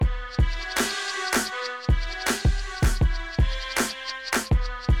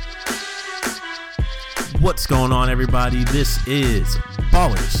What's going on, everybody? This is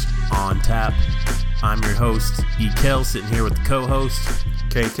Ballers on Tap. I'm your host, E-Kel, sitting here with the co-host,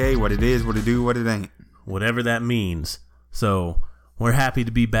 KK. What it is, what it do, what it ain't. Whatever that means. So, we're happy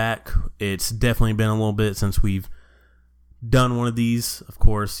to be back. It's definitely been a little bit since we've done one of these. Of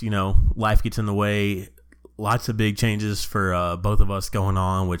course, life gets in the way. Lots of big changes for both of us going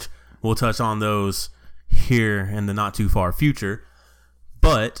on, which we'll touch on those here in the not too far future.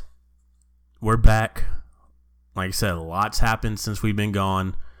 But we're back. Like I said, lots happened since we've been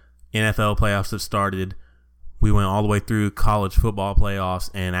gone. NFL playoffs have started. We went all the way through college football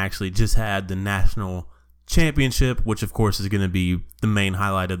playoffs and actually just had the national championship, which of course is going to be the main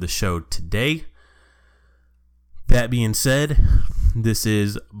highlight of the show today. That being said, this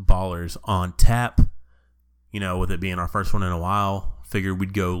is Ballers on Tap. With it being our first one in a while, figured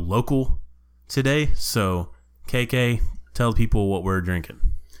we'd go local today. So, KK, tell people what we're drinking.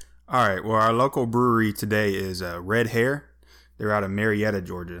 All right. Well, our local brewery today is Red Hare. They're out of Marietta,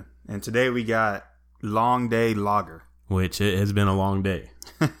 Georgia. And today we got Long Day Lager. Which it has been a long day.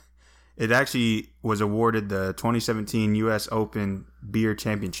 It actually was awarded the 2017 U.S. Open Beer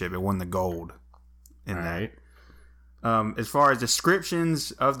Championship. It won the gold in that. As far as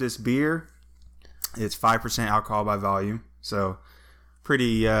descriptions of this beer, it's 5% alcohol by volume. So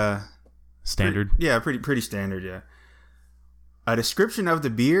pretty... standard? Pretty standard, yeah. A description of the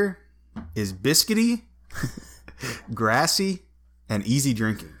beer is biscuity, grassy, and easy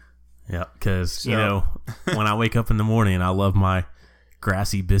drinking. Yeah, because, when I wake up in the morning, I love my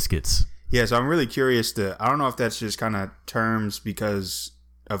grassy biscuits. Yeah, so I'm really curious I don't know if that's just kind of terms because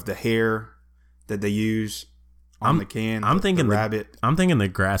of the hair that they use on the can. I'm thinking the rabbit. I'm thinking the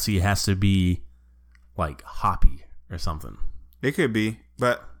grassy has to be like hoppy or something. It could be,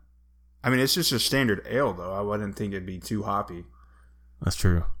 but I mean, it's just a standard ale, though. I wouldn't think it'd be too hoppy. That's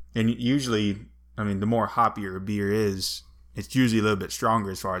true. And usually, I mean, the more hoppier a beer is, it's usually a little bit stronger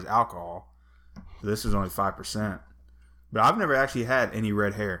as far as alcohol. So this is only 5%. But I've never actually had any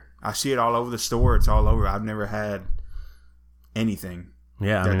Red Hare. I see it all over the store. It's all over. I've never had anything.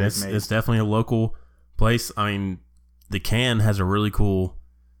 Yeah, I mean, it's definitely a local place. I mean, the can has a really cool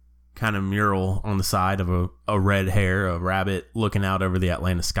kind of mural on the side of a red hare, a rabbit looking out over the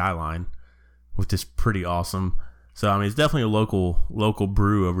Atlanta skyline, which is pretty awesome. So, I mean, it's definitely a local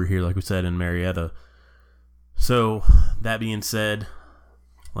brew over here, like we said, in Marietta. So, that being said,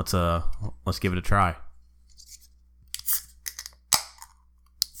 let's give it a try.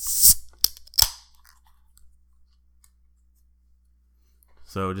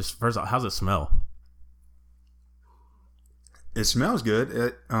 So, just first off, how's it smell? It smells good.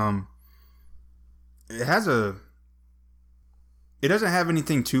 It doesn't have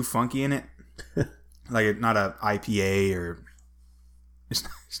anything too funky in it. Like it's not a IPA or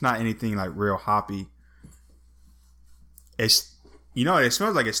it's not anything like real hoppy. It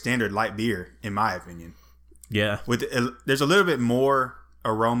smells like a standard light beer in my opinion. Yeah. There's a little bit more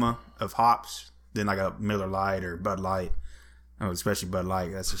aroma of hops than like a Miller Lite or Bud Light. Oh, especially Bud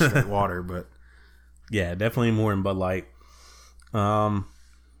Light. That's just straight water, but yeah, definitely more in Bud Light. I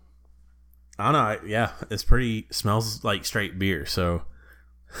don't know. Yeah, smells like straight beer. So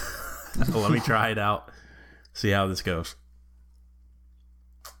let me try it out. See how this goes.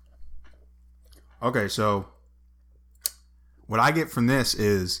 Okay, so what I get from this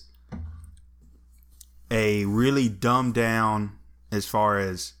is a really dumbed down as far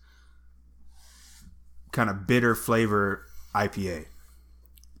as kind of bitter flavor IPA.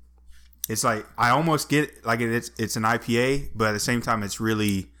 It's like I almost get like it's an IPA, but at the same time it's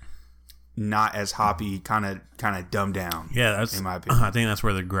really not as hoppy, kind of dumbed down. Yeah, that's in my opinion. I think that's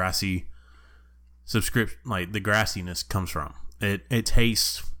where the grassy subscription, like the grassiness, comes from. It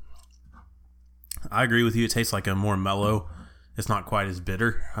tastes. I agree with you. It tastes like a more mellow. It's not quite as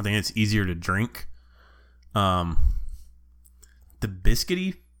bitter. I think it's easier to drink. The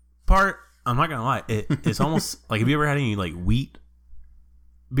biscuity part, I'm not gonna lie. It's almost like, have you ever had any like wheat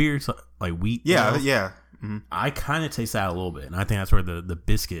beers, like wheat? Yeah, ales? yeah. Mm-hmm. I kind of taste that a little bit, and I think that's where the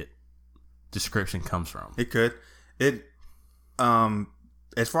biscuit description comes from. It could.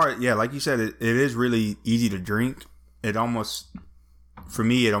 As far as, yeah, like you said, it is really easy to drink. For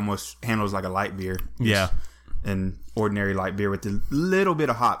me, it almost handles like a light beer. Yeah. An ordinary light beer with a little bit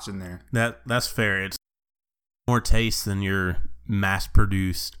of hops in there. That's fair. It's more taste than your mass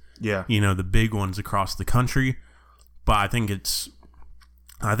produced. Yeah. The big ones across the country. But I think it's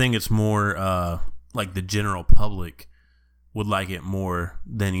more like the general public would like it more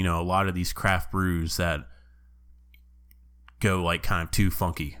than, a lot of these craft brews that go like kind of too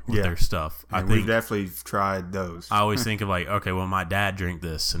funky with their stuff. And we've definitely tried those. I always think of like, okay, well, my dad drank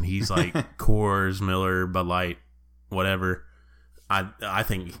this, and he's like Coors, Miller, Bud Light, whatever. I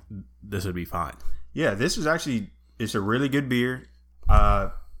think this would be fine. Yeah, this is actually it's a really good beer.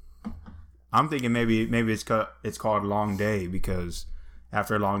 I'm thinking maybe it's called Long Day because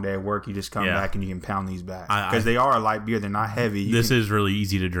after a long day of work, you just come back and you can pound these back because they are a light beer. They're not heavy. This is really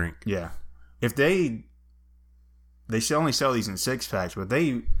easy to drink. Yeah, if they only sell these in 6-packs, but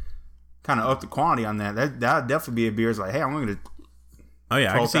they kind of up the quantity on that. That'd definitely be a beer. It's like, hey, I'm going to. Oh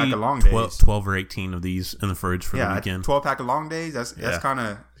yeah, 12 pack of Long 12 or 18 of these in the fridge for the weekend. 12 pack of Long Days. That's kind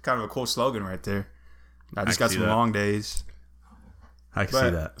of a cool slogan right there. I just got some Long Days. I can see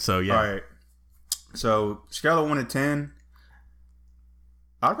that. So yeah. All right. So scale of 1 to 10,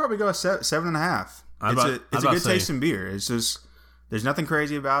 I'd probably go a 7.5. It's a good tasting beer. It's just there's nothing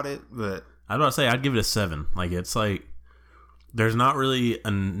crazy about it, but I'd about to say I'd give it a 7. Like it's like there's not really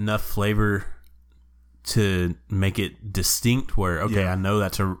enough flavor to make it distinct where I know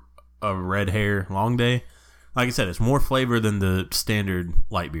that's a red hair Long Day. Like I said, it's more flavor than the standard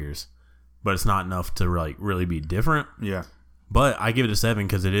light beers, but it's not enough to like really be different. Yeah. But I give it a 7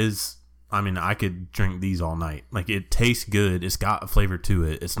 because it is. I mean, I could drink these all night. Like it tastes good. It's got a flavor to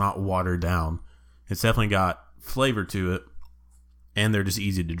it. It's not watered down. It's definitely got flavor to it, and they're just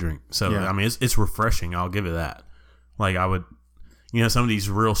easy to drink. So I mean, it's refreshing. I'll give it that. Like I would, some of these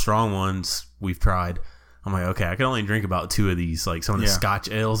real strong ones we've tried. I'm like, okay, I can only drink about 2 of these. Like some of the Scotch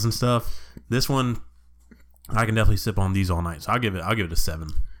ales and stuff. This one, I can definitely sip on these all night. So I'll give it a 7.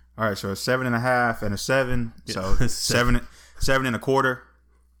 All right, so a 7.5 and a 7. So 7.25.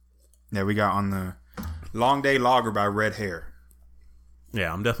 That we got on the Long Day Lager by Red Hair.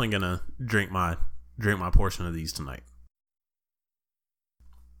 Yeah, I'm definitely gonna drink my portion of these tonight.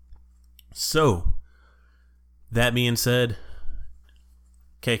 So, that being said,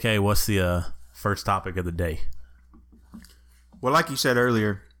 KK, what's the first topic of the day? Well, like you said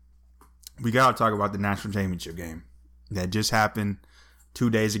earlier, we got to talk about the national championship game that just happened 2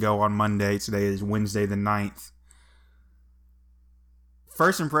 days ago on Monday. Today is Wednesday the 9th.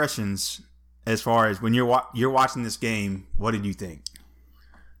 First impressions, as far as when you're watching this game, what did you think?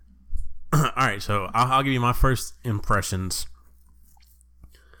 All right, so I'll give you my first impressions.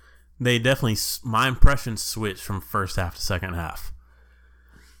 My impressions switched from first half to second half.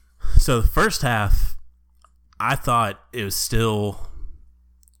 So the first half, I thought it was still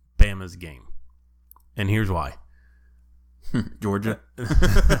Bama's game. And here's why. Georgia.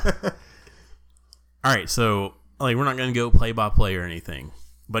 All right, so like we're not going to go play by play or anything,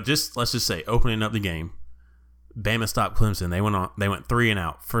 but let's just say opening up the game, Bama stopped Clemson. They went 3 and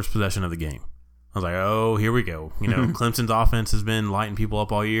out, first possession of the game. I was like, oh, here we go. Clemson's offense has been lighting people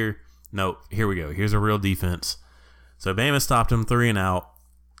up all year. Nope, here we go. Here's a real defense. So Bama stopped them 3 and out.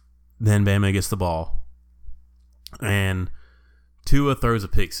 Then Bama gets the ball, and Tua throws a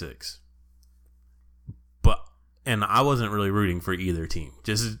pick 6. And I wasn't really rooting for either team.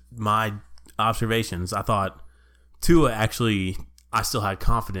 Just my observations. I thought Tua actually, I still had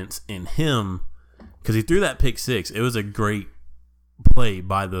confidence in him because he threw that pick 6. It was a great play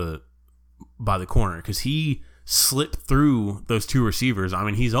by the corner because he slipped through those 2 receivers. I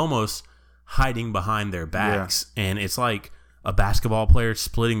mean, he's almost hiding behind their backs, and it's like a basketball player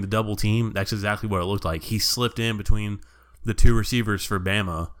splitting the double team. That's exactly what it looked like. He slipped in between the 2 receivers for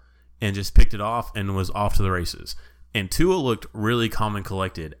Bama and just picked it off and was off to the races. And Tua looked really calm and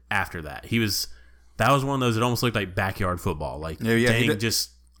collected after that. That was one of those that almost looked like backyard football. Like, dang,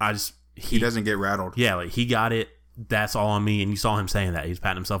 he doesn't get rattled. Yeah, like he got it. That's all on me. And you saw him saying that. He's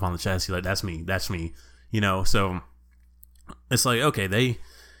patting himself on the chest. He's like, that's me. So it's like, okay,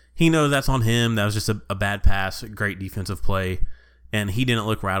 he knows that's on him. That was just a bad pass, a great defensive play. And he didn't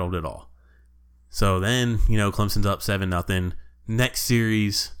look rattled at all. So then, Clemson's up 7-0. Next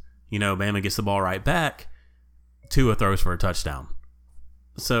series, Bama gets the ball right back. Tua throws for a touchdown.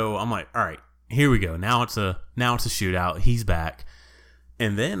 So I'm like, all right, here we go. Now it's a shootout. He's back.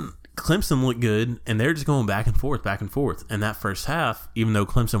 And then Clemson looked good, and they're just going back and forth. And that first half, even though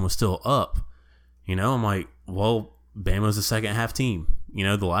Clemson was still up, I'm like, well, Bama's a second half team.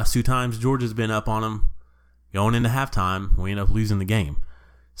 The last 2 times Georgia's been up on them going into halftime, we end up losing the game.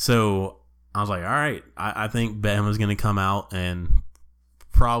 So I was like, all right, I think Bama's going to come out and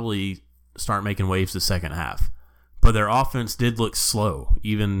probably start making waves the second half. But their offense did look slow.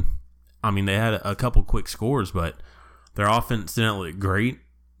 They had a couple quick scores, but their offense didn't look great.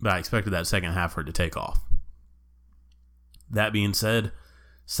 But I expected that second half for it to take off. That being said,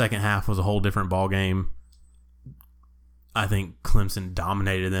 second half was a whole different ball game. I think Clemson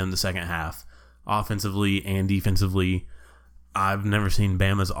dominated them the second half, offensively and defensively. I've never seen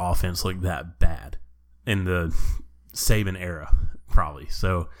Bama's offense look that bad in the Saban era, probably.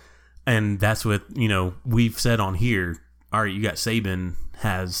 So, and that's what, we've said on here. All right, you got Saban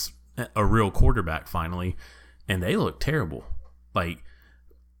has a real quarterback finally, and they look terrible. Like,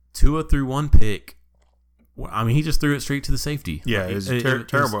 Tua threw one pick. I mean, he just threw it straight to the safety. Yeah, it was a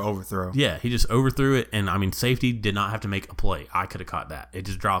terrible overthrow. Yeah, he just overthrew it, and I mean, safety did not have to make a play. I could have caught that. It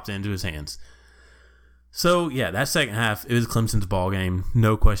just dropped into his hands. So, yeah, that second half, it was Clemson's ball game.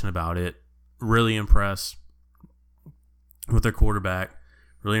 No question about it. Really impressed with their quarterback.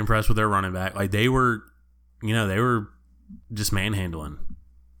 Really impressed with their running back. Like, they were just manhandling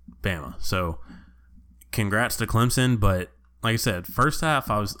Bama. So, congrats to Clemson. But, like I said, first half,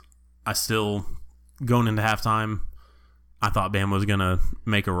 I still, going into halftime, I thought Bama was going to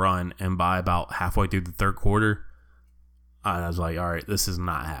make a run. And by about halfway through the third quarter, I was like, all right, this is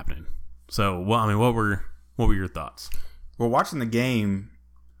not happening. So, well, I mean, what were your thoughts? Well, watching the game,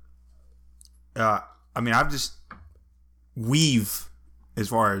 we've, as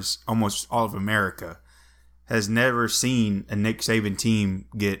far as almost all of America, has never seen a Nick Saban team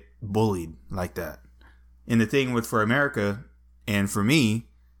get bullied like that. And the thing for America and for me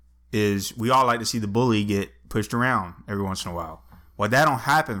is we all like to see the bully get pushed around every once in a while. Well, that don't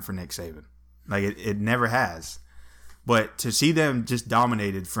happen for Nick Saban. Like, it never has. But to see them just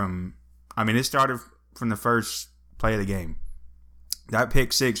dominated it started from the first play of the game. That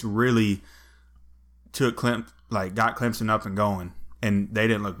pick six really got Clemson up and going, and they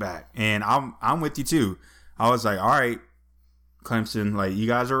didn't look back. And I'm with you too. I was like, all right, Clemson, like, you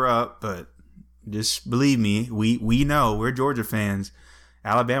guys are up, but just believe me, we know, we're Georgia fans,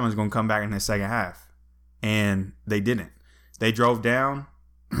 Alabama's going to come back in the second half. And they didn't. They drove down.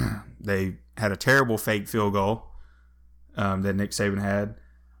 They had a terrible fake field goal that Nick Saban had.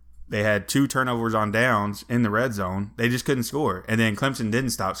 They had 2 turnovers on downs in the red zone. They just couldn't score. And then Clemson didn't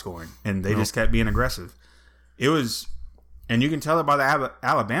stop scoring. And they just kept being aggressive. It was, and you can tell it by the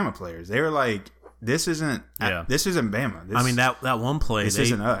Alabama players. They were like, this isn't Bama. That one play, this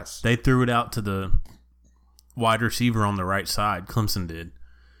isn't us. They threw it out to the wide receiver on the right side. Clemson did.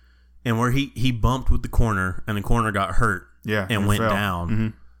 And where he bumped with the corner, and the corner got hurt and went down. Mm-hmm.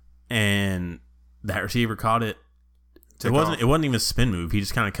 And that receiver caught it. It wasn't even a spin move. He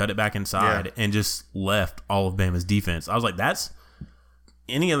just kind of cut it back inside and just left all of Bama's defense. I was like, that's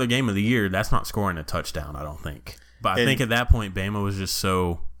any other game of the year, that's not scoring a touchdown, I don't think. But I think at that point, Bama was just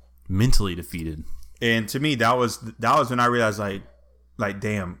so mentally defeated. And to me, that was when I realized, like,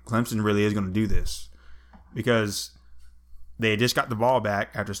 damn, Clemson really is going to do this. Because they just got the ball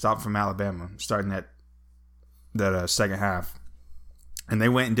back after stopping from Alabama, starting that second half. And they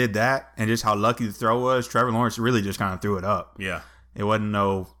went and did that, and just how lucky the throw was. Trevor Lawrence really just kind of threw it up. Yeah. It wasn't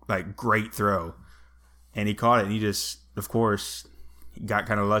no, great throw. And he caught it, and he just, of course, he got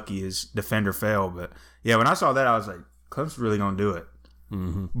kind of lucky. His defender fell. But, yeah, when I saw that, I was like, Clemson's really going to do it.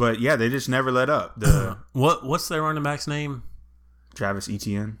 Mm-hmm. But, yeah, they just never let up. What's their running back's name? Travis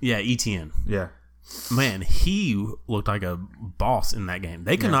Etienne. Yeah, Etienne. Yeah. Man, he looked like a boss in that game.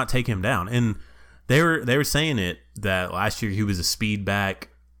 They could not take him down. And they were saying it that last year he was a speed back.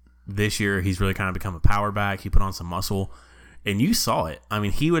 This year he's really kind of become a power back. He put on some muscle. And you saw it. I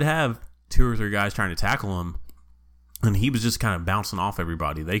mean, he would have 2 or 3 guys trying to tackle him, and he was just kind of bouncing off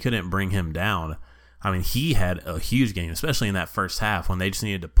everybody. They couldn't bring him down. I mean, he had a huge game, especially in that first half when they just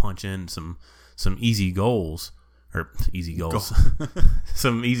needed to punch in some easy goals. Or easy goals.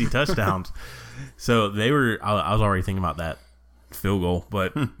 Some easy touchdowns. So they were, I was already thinking about that field goal,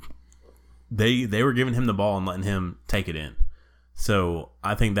 but they were giving him the ball and letting him take it in. So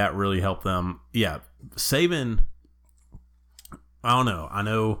I think that really helped them. Yeah, Saban, I don't know. I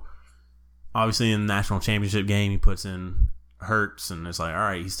know, obviously, in the national championship game, he puts in Hurts, and it's like, all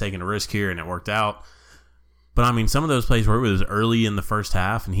right, he's taking a risk here, and it worked out. But, I mean, some of those plays where it was early in the first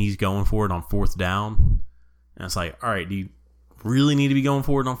half, and he's going for it on 4th down, and it's like, all right, do you really need to be going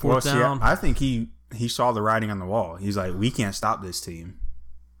for it on 4th down? I think he saw the writing on the wall. He's like, we can't stop this team.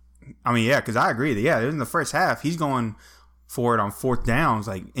 I mean, yeah, because I agree that, in the first half, he's going for it on 4th downs,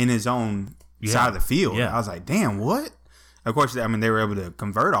 like, in his own side of the field. Yeah. I was like, damn, what? Of course, I mean, they were able to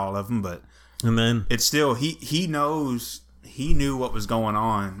convert all of them, but and then it's still he knew what was going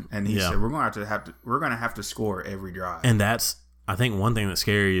on, and he said we're going to have to score every drive. And that's, I think, one thing that's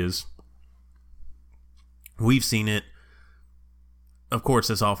scary is we've seen it. Of course,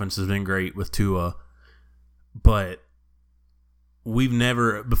 this offense has been great with Tua, but we've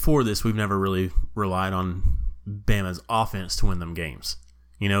never really relied on Bama's offense to win them games.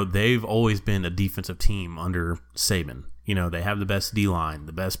 You know, they've always been a defensive team under Saban. You know, they have the best D-line,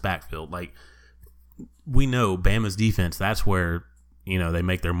 the best backfield. Like, we know Bama's defense, that's where, they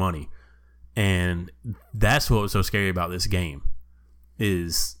make their money. And that's what was so scary about this game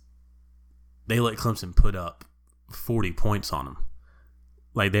is they let Clemson put up 40 points on them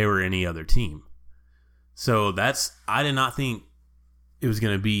like they were any other team. So I did not think it was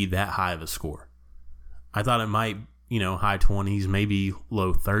going to be that high of a score. I thought it might, high 20s, maybe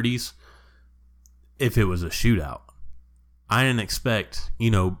low 30s if it was a shootout. I didn't expect,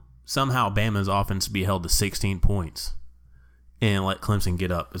 somehow Bama's offense to be held to 16 points and let Clemson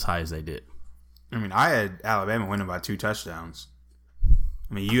get up as high as they did. I mean, I had Alabama winning by 2 touchdowns.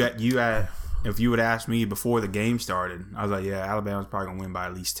 I mean, you had if you would ask me before the game started, I was like, yeah, Alabama's probably going to win by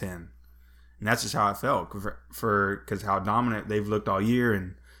at least 10. And that's just how I felt because how dominant they've looked all year.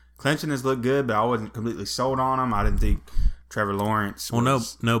 And Clemson has looked good, but I wasn't completely sold on them. I didn't think Trevor Lawrence was. Well,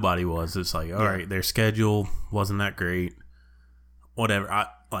 nobody was. It's like, all right, their schedule wasn't that great. Whatever.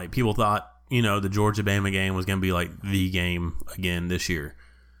 People thought, the Georgia-Bama game was going to be like the game again this year.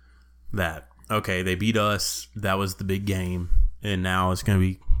 That, okay, they beat us. That was the big game. And now it's going to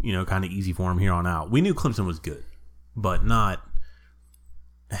be, kind of easy for them here on out. We knew Clemson was good, but not,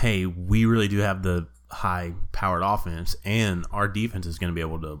 hey, we really do have the high-powered offense, and our defense is going to be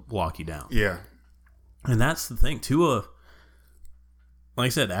able to lock you down. Yeah. And that's the thing. Tua, like I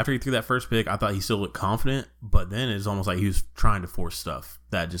said, after he threw that first pick, I thought he still looked confident, but then it's almost like he was trying to force stuff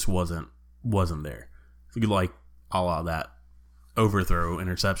that just wasn't there. Like a la that overthrow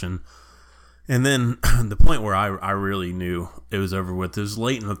interception. And then the point where I really knew it was over with, it was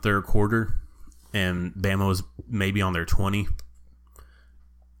late in the third quarter, and Bama was maybe on their 20,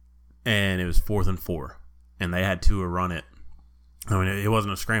 and it was 4th and 4, and they had Tua run it. I mean, it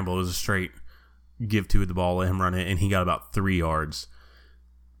wasn't a scramble. It was a straight give Tua the ball, let him run it, and he got about 3 yards.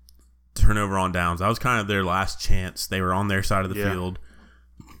 Turnover on downs. That was kind of their last chance. They were on their side of the field,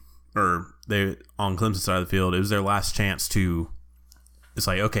 or they on Clemson's side of the field. It was their last chance to. It's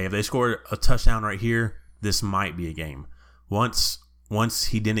like, okay, if they scored a touchdown right here, this might be a game. Once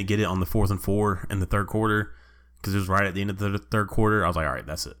he didn't get it on the 4th and 4 in the third quarter, because it was right at the end of the third quarter, I was like, all right,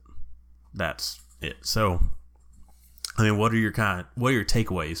 that's it. That's it. So, I mean, what are your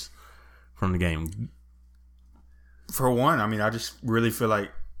takeaways from the game? For one, I mean, I just really feel like,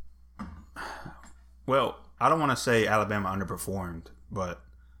 well, I don't want to say Alabama underperformed, but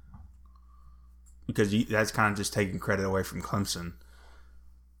because that's kind of just taking credit away from Clemson.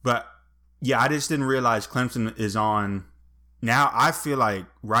 But, yeah, I just didn't realize Clemson is on. Now, I feel like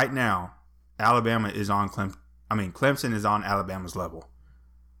right now, Alabama is on Clemson. I mean, Clemson is on Alabama's level.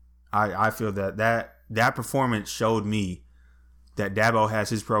 I feel that performance showed me that Dabo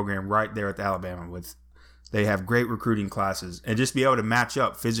has his program right there at Alabama. They have great recruiting classes. And just be able to match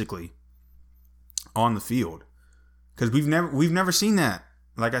up physically on the field. Because we've never seen that.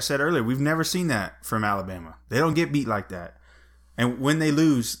 Like I said earlier, we've never seen that from Alabama. They don't get beat like that. And when they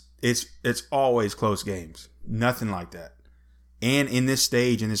lose, it's always close games. Nothing like that. And in this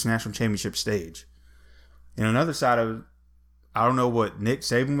stage, in this national championship stage. And another side of it, I don't know what Nick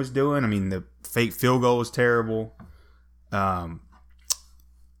Saban was doing. I mean, the fake field goal was terrible. I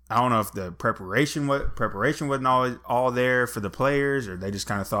don't know if the preparation wasn't all there for the players, or they just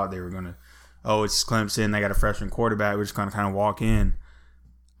kind of thought they were going to, it's Clemson, they got a freshman quarterback, we're just going to kind of walk in.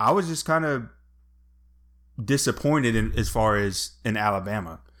 I was just kind of disappointed as far as in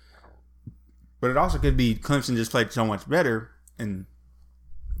Alabama. But it also could be Clemson just played so much better, and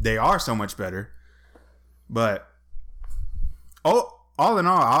they are so much better. But all in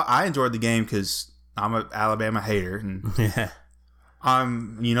all, I enjoyed the game because I'm an Alabama hater. And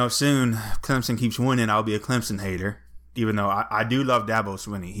soon Clemson keeps winning, I'll be a Clemson hater. Even though I do love Dabo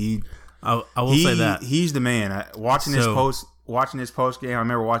Swinney. I will say that. He's the man. Watching his post game, I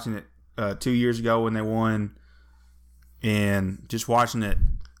remember watching it 2 years ago when they won, and just watching it.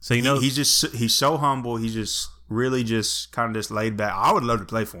 So he's so humble. He's just really just kind of just laid back. I would love to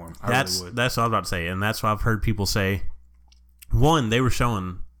play for him. That's what I was about to say, and that's what I've heard people say. One, they were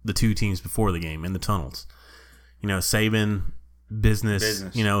showing the two teams before the game in the tunnels. Saban business.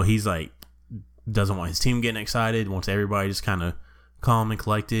 He's like doesn't want his team getting excited. Wants everybody just kind of calm and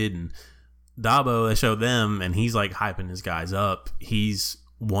collected. And Dabo, they show them, and he's like hyping his guys up. He's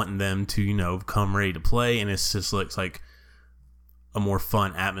wanting them to come ready to play, and it just looks like a more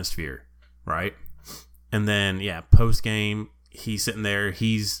fun atmosphere, right? And then post game, he's sitting there,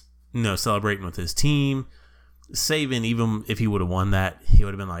 he's celebrating with his team. Saban, even if he would have won that, he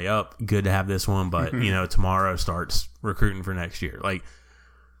would have been like, good to have this one, but tomorrow starts recruiting for next year. Like,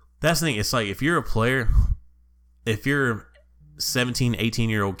 that's the thing. It's like, if you're a player, if you're 17,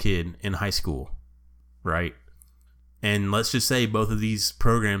 18-year-old kid in high school, right? And let's just say both of these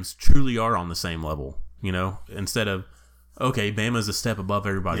programs truly are on the same level, instead of, okay, Bama's a step above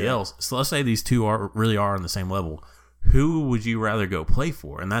everybody else. So let's say these two really are on the same level. Who would you rather go play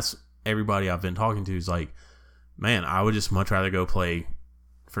for? And that's everybody I've been talking to is like, man, I would just much rather go play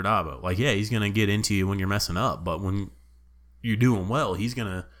for Dabo. Like, yeah, he's going to get into you when you're messing up, but when you're doing well, he's going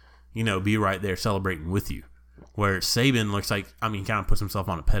to, be right there celebrating with you. Where Saban looks like, kind of puts himself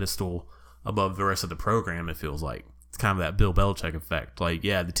on a pedestal above the rest of the program, it feels like. It's kind of that Bill Belichick effect. Like,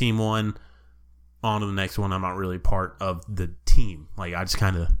 yeah, the team won, on to the next one. I'm not really part of the team. Like, I just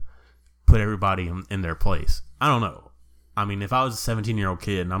kind of put everybody in their place. I don't know. If I was a 17-year-old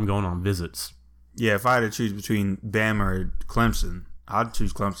kid and I'm going on visits. Yeah, if I had to choose between Bama or Clemson, I'd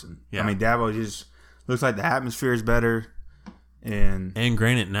choose Clemson. Yeah. Dabo just looks like the atmosphere is better. And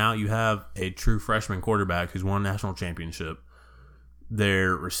granted, now you have a true freshman quarterback who's won a national championship.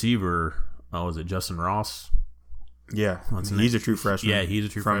 Their receiver, was it Justin Ross? Yeah, he's a true freshman. Yeah, he's a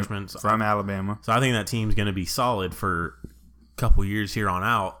true freshman. From Alabama. So I think that team's going to be solid for a couple years here on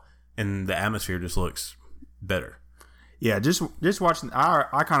out, and the atmosphere just looks better. Yeah, just watching.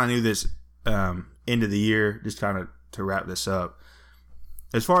 I kind of knew this end of the year, just kind of to wrap this up.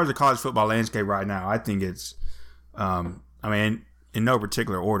 As far as the college football landscape right now, I think it's, in no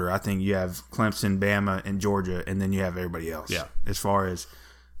particular order. I think you have Clemson, Bama, and Georgia, and then you have everybody else. Yeah. As far as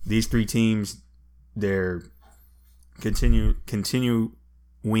these three teams, they're continuing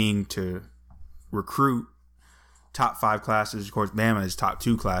to recruit top 5 classes. Of course, Bama is top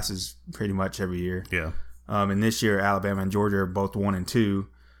 2 classes pretty much every year. Yeah. And this year, Alabama and Georgia are both 1 and 2.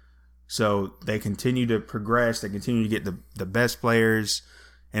 So they continue to progress. They continue to get the best players,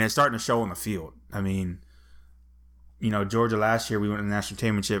 and it's starting to show on the field. Georgia last year we went to the national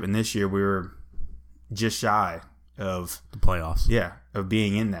championship, and this year we were just shy of the playoffs. Yeah, of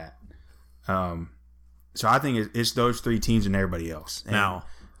being in that. So I think it's those 3 teams and everybody else. And now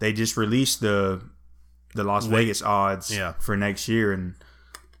they just released the Las Vegas odds for next year, and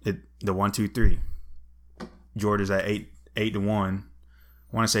the 1, 2, 3. Georgia's at 8 to 1.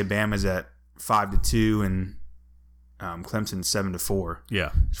 I want to say Bama's at 5 to 2, and Clemson's 7 to 4.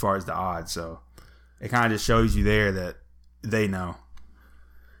 Yeah, as far as the odds. So it kind of just shows you there that they know.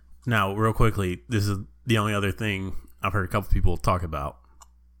 Now, real quickly, this is the only other thing I've heard a couple people talk about.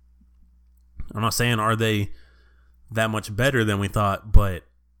 I'm not saying are they that much better than we thought, but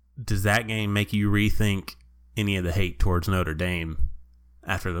does that game make you rethink any of the hate towards Notre Dame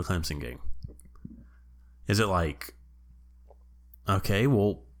after the Clemson game? Is it like, okay,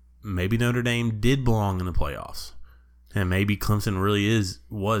 well, maybe Notre Dame did belong in the playoffs, and maybe Clemson really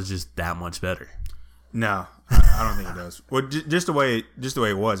was just that much better? No, I don't think it does. Well, just the way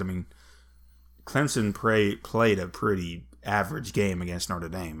it was. Clemson played a pretty average game against Notre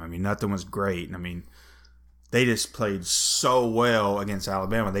Dame. Nothing was great. They just played so well against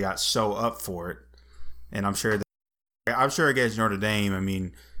Alabama. They got so up for it, and I'm sure against Notre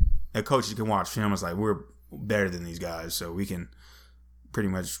Dame, the coaches can watch film. It's like, we're better than these guys, so we can pretty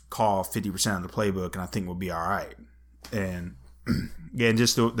much call 50% of the playbook, and I think we'll be all right. And again,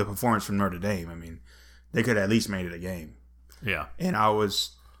 just the performance from Notre Dame. They could have at least made it a game. Yeah. And I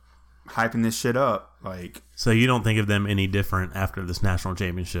was hyping this shit up. So you don't think of them any different after this national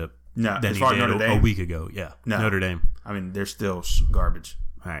championship? No, than you did a week ago. Yeah. No. Notre Dame. They're still garbage.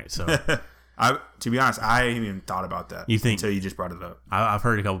 All right. So to be honest, I haven't even thought about that until you just brought it up. I've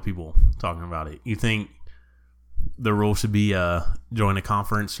heard a couple people talking about it. You think the rule should be join a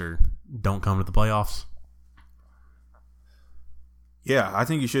conference or don't come to the playoffs? Yeah, I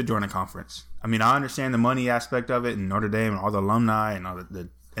think you should join a conference. I understand the money aspect of it and Notre Dame and all the alumni and all the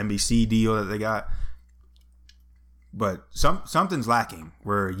NBC deal that they got. But something's lacking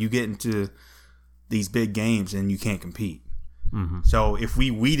where you get into these big games and you can't compete. Mm-hmm. So if we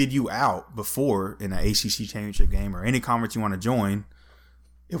weeded you out before in an ACC championship game or any conference you want to join,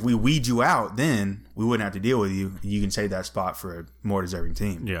 if we weed you out, then we wouldn't have to deal with you. You can save that spot for a more deserving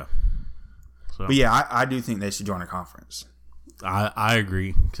team. Yeah. So. But yeah, I do think they should join a conference. I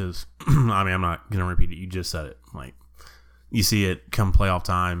agree because, I'm not going to repeat it. You just said it. You see it come playoff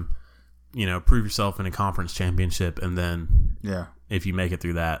time, prove yourself in a conference championship, and then if you make it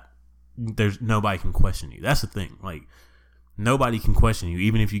through that, there's nobody can question you. That's the thing. Nobody can question you,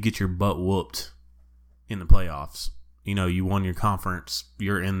 even if you get your butt whooped in the playoffs. You won your conference.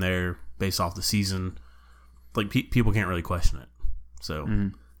 You're in there based off the season. People can't really question it.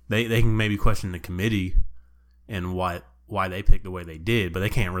 So they can maybe question the committee and why they picked the way they did, but they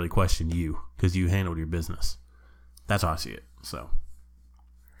can't really question you because you handled your business. That's how I see it. So,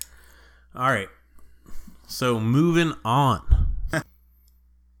 all right. So moving on.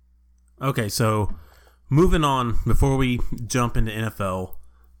 Okay, so moving on, before we jump into NFL,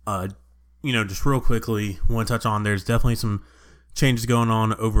 just real quickly, want to touch on there's definitely some changes going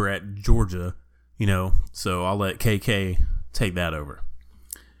on over at Georgia, so I'll let KK take that over.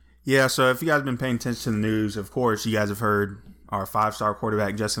 Yeah, so if you guys have been paying attention to the news, of course, you guys have heard our 5-star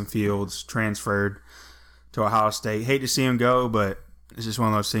quarterback, Justin Fields, transferred to Ohio State. Hate to see him go, but it's just one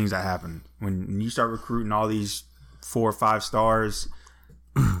of those things that happen. When you start recruiting all these 4 or 5 stars,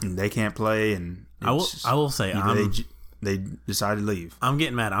 and they can't play, and I will say they decided to leave. I'm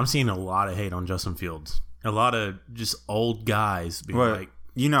getting mad. I'm seeing a lot of hate on Justin Fields. A lot of just old guys being like,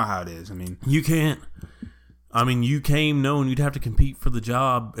 you know how it is. You came knowing you'd have to compete for the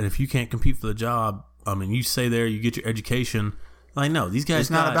job, and if you can't compete for the job, you stay there, you get your education. No, these guys. It's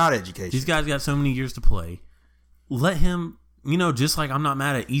not about education. These guys got so many years to play. Let him, just like I'm not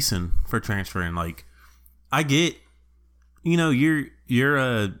mad at Eason for transferring. I get, you're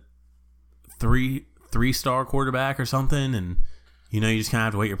a three-star quarterback or something, and you just kind of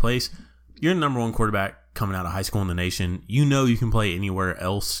have to wait your place. You're the number 1 quarterback coming out of high school in the nation. You can play anywhere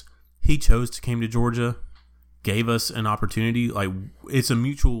else. He chose to came to Georgia, gave us an opportunity. It's a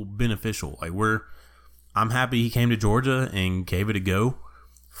mutual beneficial. I'm happy he came to Georgia and gave it a go.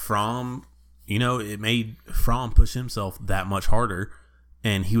 It made Fromm push himself that much harder,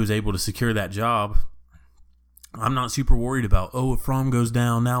 and he was able to secure that job. I'm not super worried about, if Fromm goes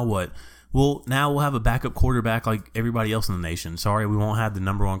down, now what? Well, now we'll have a backup quarterback like everybody else in the nation. Sorry, we won't have the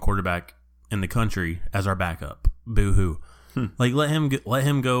number 1 quarterback in the country as our backup. Boo-hoo. Let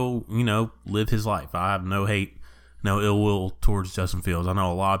him go, live his life. I have no hate, no ill will towards Justin Fields. I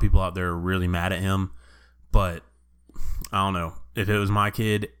know a lot of people out there are really mad at him, but I don't know. If it was my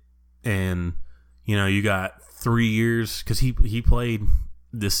kid and, you got 3 years, because he played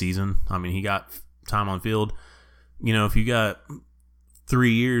this season. He got time on the field. If you got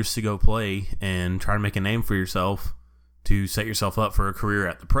 3 years to go play and try to make a name for yourself to set yourself up for a career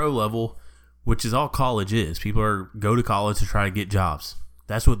at the pro level, which is all college is. People go to college to try to get jobs.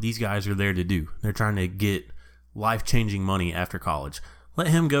 That's what these guys are there to do. They're trying to get life-changing money after college. Let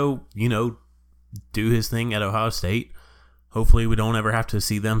him go, do his thing at Ohio State. Hopefully we don't ever have to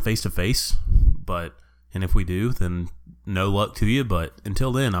see them face-to-face. And if we do, then no luck to you. But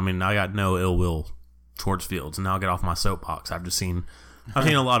until then, I got no ill will towards Fields. And now I'll get off my soapbox. I've seen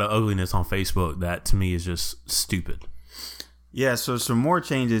a lot of ugliness on Facebook that to me is just stupid. Yeah, so some more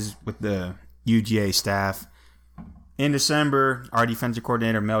changes with the UGA staff. In December, our defensive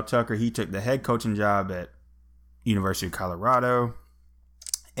coordinator, Mel Tucker, he took the head coaching job at University of Colorado.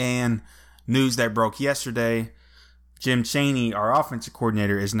 And news that broke yesterday, Jim Chaney, our offensive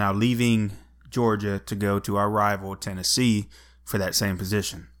coordinator, is now leaving Georgia to go to our rival, Tennessee, for that same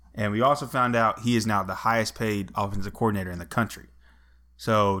position. And we also found out he is now the highest paid offensive coordinator in the country.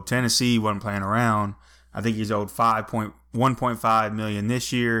 So Tennessee wasn't playing around. I think he's owed $1.5 million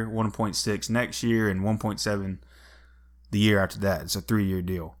this year, 1.6 next year, and 1.7 the year after that. It's a 3-year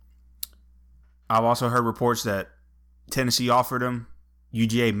deal. I've also heard reports that Tennessee offered him.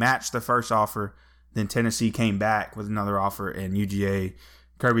 UGA matched the first offer. Then Tennessee came back with another offer, and UGA,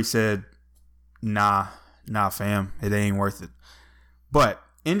 Kirby said, nah, fam, it ain't worth it. But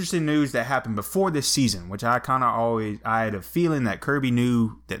interesting news that happened before this season, which I had a feeling that Kirby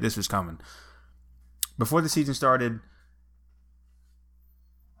knew that this was coming. Before the season started,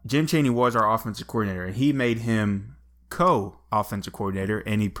 Jim Chaney was our offensive coordinator, and he made him co-offensive coordinator,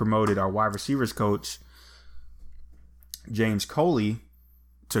 and he promoted our wide receivers coach, James Coley,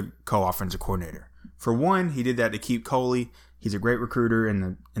 to co-offensive coordinator. For one, he did that to keep Coley. He's a great recruiter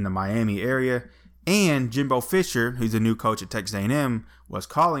in the Miami area. And Jimbo Fisher, who's the new coach at Texas A&M, was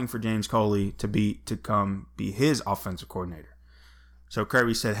calling for James Coley to come be his offensive coordinator. So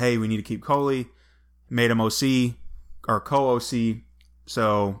Kirby said, hey, we need to keep Coley. Made him OC or co-OC.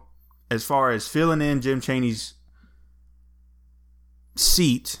 So as far as filling in Jim Chaney's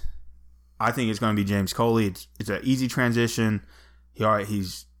seat, I think it's going to be James Coley. It's an easy transition.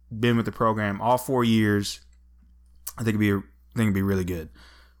 He's been with the program all 4 years. I think it'd be really good.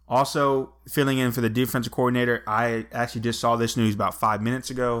 Also, filling in for the defensive coordinator, I actually just saw this news about 5 minutes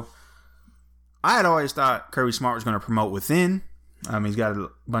ago. I had always thought Kirby Smart was going to promote within. He's got a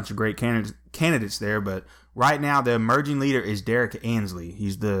bunch of great candidates there, but right now the emerging leader is Derek Ansley.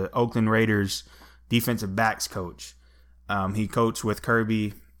 He's the Oakland Raiders defensive backs coach. He coached with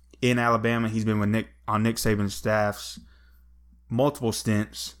Kirby in Alabama. He's been with on Nick Saban's staffs multiple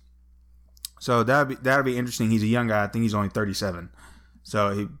stints. So that'll be interesting. He's a young guy. I think he's only 37.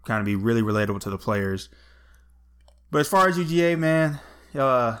 So he kind of be really relatable to the players. But as far as UGA, man,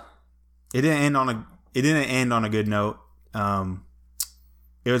 it didn't end on a good note.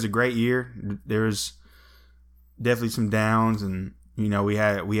 It was a great year. There was definitely some downs, and we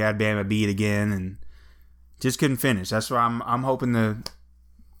had Bama beat again, and just couldn't finish. That's why I'm hoping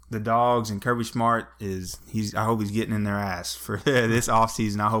the Dogs and Kirby Smart I hope he's getting in their ass for this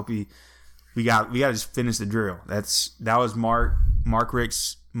offseason. I hope we got to just finish the drill. That was Mark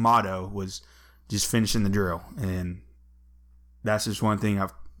Richt's motto, was just finishing the drill, and that's just one thing I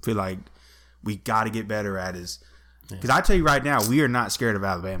feel like we got to get better at is. Because I tell you right now, we are not scared of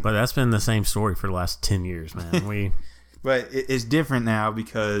Alabama. But that's been the same story for the last 10 years, man. But it's different now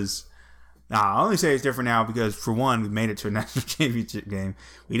because... I only say it's different now because, for one, we made it to a national championship game.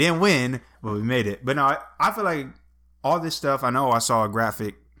 We didn't win, but we made it. But no, I feel like all this stuff... I know I saw a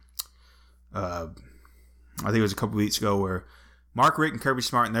graphic, I think it was a couple weeks ago, where Mark Richt and Kirby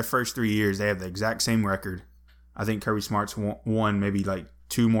Smart, in their first 3 years, they have the exact same record. I think Kirby Smart's won maybe like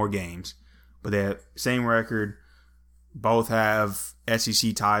 2 more games. But they have same record... Both have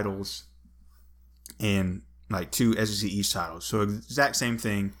SEC titles and like 2 SEC East titles. So exact same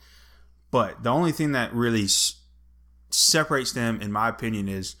thing. But the only thing that really separates them, in my opinion,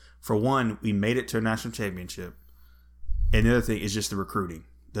 is, for one, we made it to a national championship. And the other thing is just the recruiting.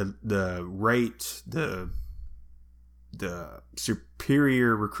 The rate, the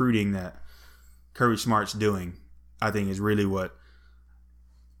superior recruiting that Kirby Smart's doing, I think, is really what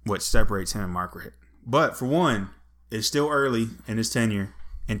separates him and Mark Richt. But for one... It's still early in his tenure,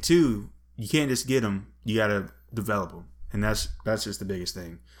 and 2, you can't just get them; you got to develop them, and that's just the biggest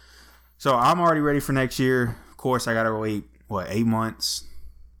thing. So I'm already ready for next year. Of course, I got to wait 8 months?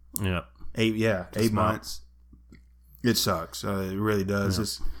 Yeah, 8 months. It sucks. It really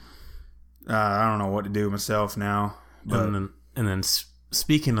does. Yeah. I don't know what to do myself now. But. And then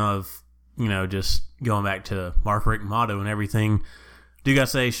speaking of just going back to Mark Richt motto and everything, do you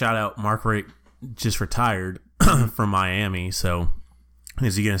guys say shout out Mark Richt just retired from Miami, so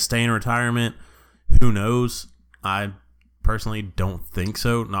is he going to stay in retirement? Who knows? I personally don't think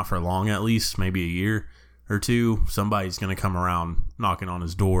so, not for long at least, maybe a year or 2. Somebody's going to come around knocking on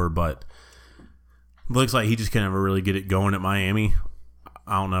his door, but it looks like he just can never really get it going at Miami.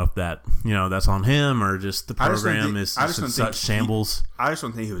 I don't know if that, that's on him or just the program is such shambles. I just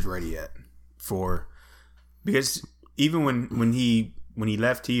don't think he was ready yet because even when he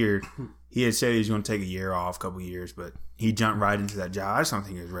left here, he had said he was going to take a year off, couple years, but he jumped right into that job. I just don't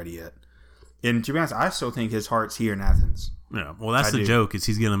think he was ready yet. And to be honest, I still think his heart's here in Athens. Yeah, well, that's the joke, is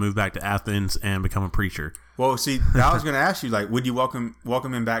he's going to move back to Athens and become a preacher. Well, see, I was going to ask you, like, would you welcome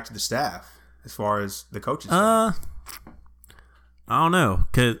him back to the staff as far as the coaches? I don't know,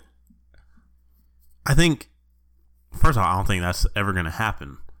 because I think, first of all, I don't think that's ever going to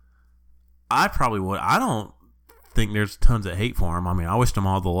happen. I probably would. I don't think there's tons of hate for him. I mean, I wished him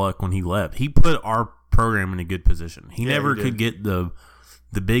all the luck when he left. He put our program in a good position. He never could get the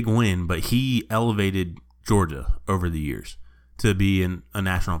big win, but he elevated Georgia over the years to be a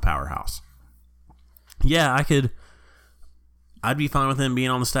national powerhouse. Yeah, I'd be fine with him being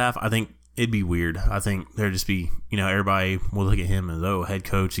on the staff. I think it'd be weird. I think there'd just be, everybody will look at him as, head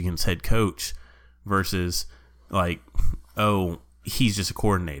coach against head coach versus like, he's just a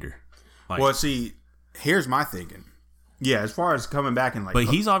coordinator. Like, well, see, here's my thinking. Yeah, as far as coming back and but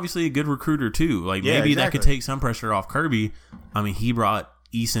he's obviously a good recruiter too. Like maybe that could take some pressure off Kirby. I mean, he brought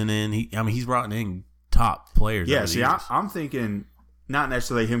Eason in. He's brought in top players. Yeah, see, I'm thinking not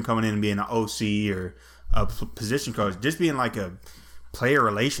necessarily him coming in and being an OC or a position coach, just being like a player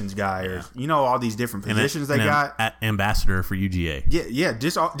relations guy or all these different positions they got. Ambassador for UGA. Yeah,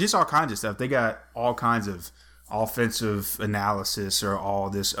 just all kinds of stuff. They got all kinds of offensive analysis or all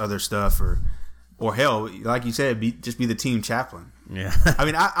this other stuff or hell, like you said, just be the team chaplain. Yeah. I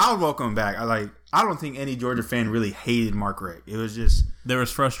mean, I would welcome him back. I don't think any Georgia fan really hated Mark Richt. It was just there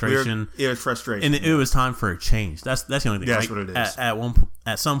was frustration. It was frustration, and it was time for a change. That's the only thing. That's what it is.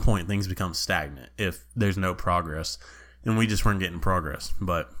 At some point, things become stagnant if there's no progress, and we just weren't getting progress.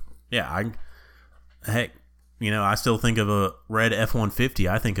 But yeah, I still think of a red F-150.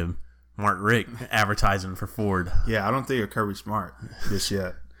 I think of Mark Richt advertising for Ford. Yeah, I don't think of Kirby Smart just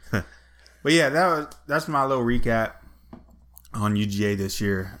yet. But yeah, that's my little recap on UGA this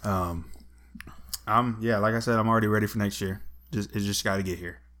year. Like I said, I'm already ready for next year. It just got to get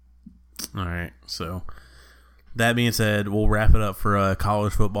here. All right. So that being said, we'll wrap it up for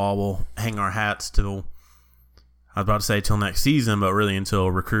college football. We'll hang our hats till I was about to say till next season, but really until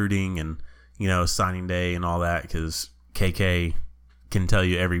recruiting and signing day and all that, because KK can tell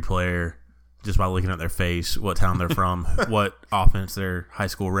you every player just by looking at their face, what town they're from, what offense their high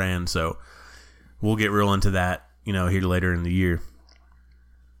school ran. So we'll get real into that, here later in the year.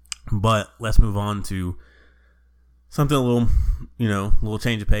 But let's move on to Something a little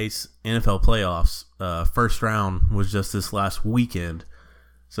change of pace. NFL playoffs. First round was just this last weekend.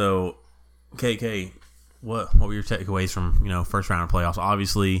 So, KK, what were your takeaways from first round of playoffs?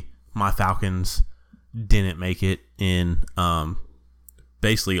 Obviously, my Falcons didn't make it in.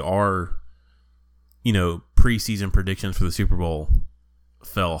 Basically, our preseason predictions for the Super Bowl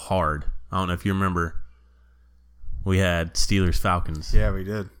fell hard. I don't know if you remember. We had Steelers Falcons. Yeah, we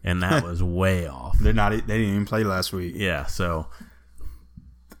did, and that was way off. They didn't even play last week. Yeah, so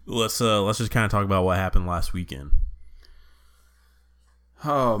let's just kind of talk about what happened last weekend.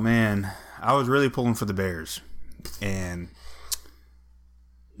 Oh man, I was really pulling for the Bears, and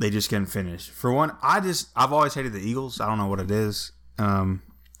they just couldn't finish. For one, I've always hated the Eagles. I don't know what it is. But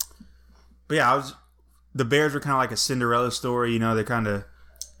yeah, the Bears were kind of like a Cinderella story. They're kind of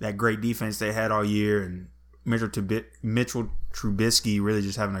that great defense they had all year, and Mitchell Trubisky really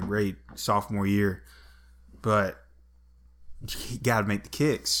just having a great sophomore year. But you got to make the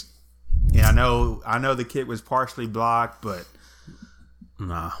kicks. And I know the kick was partially blocked, but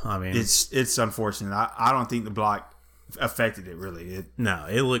nah, I mean it's unfortunate. I don't think the block affected it really.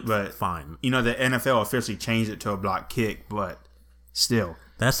 It looked fine. The NFL officially changed it to a block kick, but still.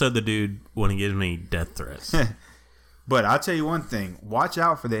 That's so the dude wouldn't give me death threats. But I'll tell you one thing: watch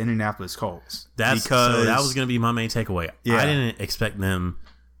out for the Indianapolis Colts. That was going to be my main takeaway. Yeah. I didn't expect them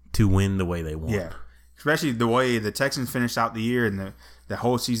to win the way they won. Yeah, especially the way the Texans finished out the year and the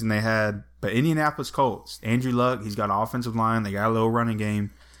whole season they had. But Indianapolis Colts, Andrew Luck, he's got an offensive line. They got a little running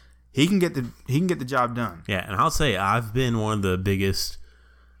game. He can get the job done. Yeah, and I'll say I've been one of the biggest,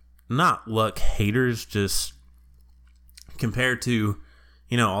 not Luck haters, just compared to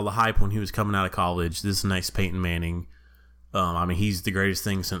all the hype when he was coming out of college. This is next Peyton Manning. He's the greatest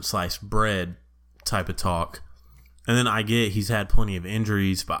thing since sliced bread type of talk. And then I get he's had plenty of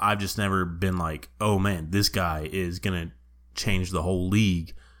injuries, but I've just never been like, oh man, this guy is going to change the whole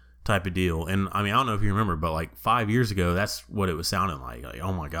league type of deal. And I don't know if you remember, but like 5 years ago, that's what it was sounding like. Like,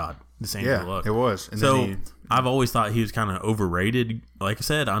 oh my God, this ain't Andrew Luck. It was. And so I've always thought he was kind of overrated. Like I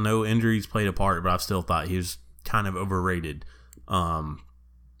said, I know injuries played a part, but I've still thought he was kind of overrated.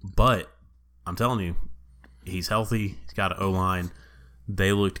 But I'm telling you, he's healthy. He's got an O-line.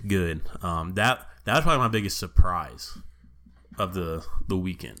 They looked good. That was probably my biggest surprise of the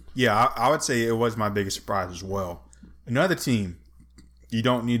weekend. Yeah, I would say it was my biggest surprise as well. Another team you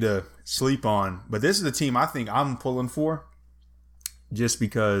don't need to sleep on, but this is the team I think I'm pulling for just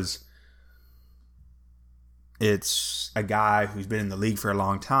because it's a guy who's been in the league for a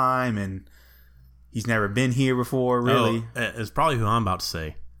long time and he's never been here before, really. Oh, it's probably who I'm about to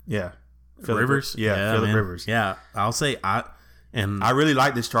say. Yeah. Rivers? Yeah, Phillip Rivers. Yeah, I'll say I really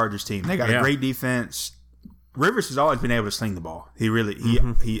like this Chargers team. They got a great defense. Rivers has always been able to sling the ball.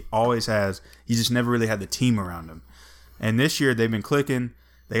 He always has. He just never really had the team around him. And this year they've been clicking.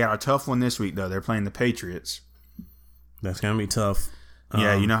 They got a tough one this week though. They're playing the Patriots. That's gonna be tough.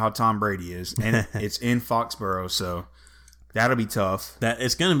 Yeah, you know how Tom Brady is, and it's in Foxborough, so that'll be tough.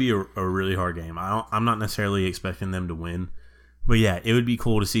 It's gonna be a really hard game. I'm not necessarily expecting them to win, but yeah, it would be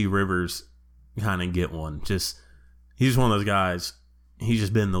cool to see Rivers kind of get one. He's one of those guys. He's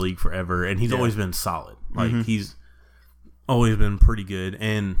just been in the league forever, and he's always been solid. Like he's always been pretty good.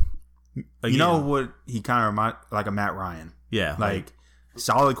 And again, you know what? He kind of reminds like a Matt Ryan. Yeah, like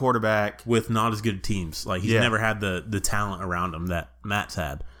solid quarterback with not as good teams. Like he's never had the talent around him that Matt's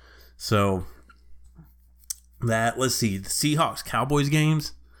had. So let's see, the Seahawks Cowboys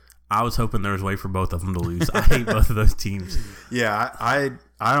games. I was hoping there was a way for both of them to lose. I hate both of those teams. Yeah, I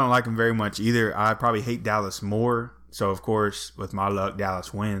don't like them very much either. I probably hate Dallas more. So, of course, with my luck,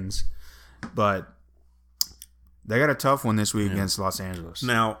 Dallas wins. But they got a tough one this week against Los Angeles.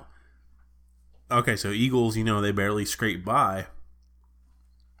 Now, okay, so Eagles, they barely scraped by.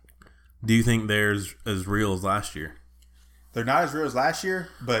 Do you think they're as real as last year? They're not as real as last year,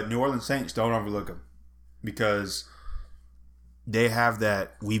 but New Orleans Saints, don't overlook them. Because they have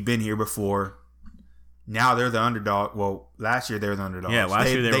that, we've been here before. Now they're the underdog. Well, last year they were the underdog. Yeah, last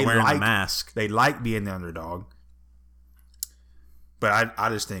year they were wearing the mask. They like being the underdog. But I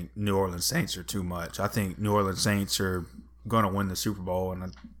just think New Orleans Saints are too much. I think New Orleans Saints are going to win the Super Bowl, and I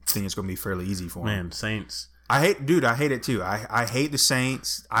think it's going to be fairly easy for them. Man, Saints. I hate it too. I hate the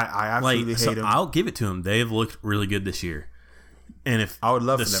Saints. I absolutely hate them. I'll give it to them. They have looked really good this year. And if I would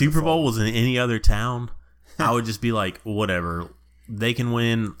love the Super Bowl was in any other town, I would just be like, whatever. They can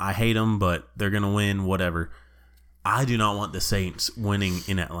win. I hate them, but they're going to win, whatever. I do not want the Saints winning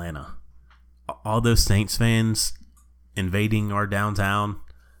in Atlanta. All those Saints fans invading our downtown.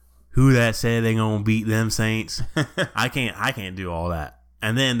 Who that said they going to beat them Saints? I can't do all that.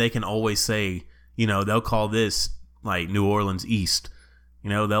 And then they can always say, they'll call this like New Orleans East. You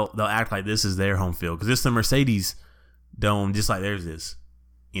know, they'll act like this is their home field because it's the Mercedes Dome, just like theirs is.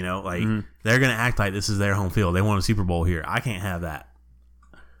 You know, like they're gonna act like this is their home field. They won a Super Bowl here. I can't have that.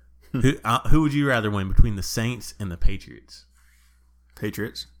 Who would you rather win between the Saints and the Patriots?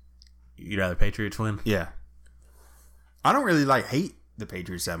 Patriots. You'd rather Patriots win? Yeah. I don't really hate the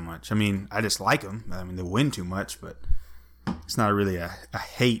Patriots that much. I mean, I just like them. I mean, they win too much, but it's not really a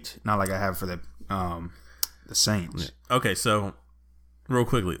hate. Not like I have for the Saints. Okay, so real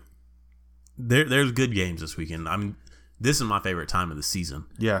quickly, there's good games this weekend. This is my favorite time of the season.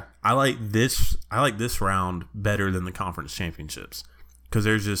 Yeah, I like this round better than the conference championships because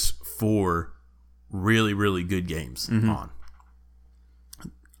there's just 4 really, really good games on.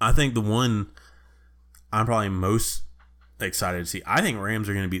 I think the one I'm probably most excited to see, I think Rams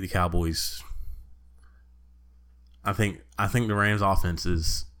are going to beat the Cowboys. I think the Rams offense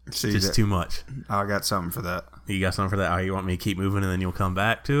is just too much. I got something for that. You got something for that? Oh, you want me to keep moving and then you'll come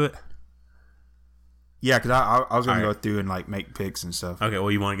back to it? Yeah, because I was going to go through and make picks and stuff. Okay, well,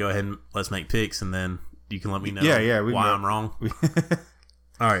 you want to go ahead and let's make picks and then you can let me know why I'm wrong?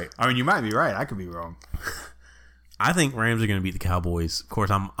 All right. I mean, you might be right. I could be wrong. I think Rams are going to beat the Cowboys. Of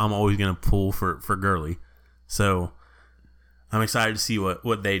course, I'm always going to pull for Gurley. So I'm excited to see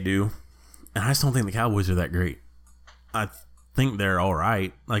what they do. And I just don't think the Cowboys are that great. I think they're all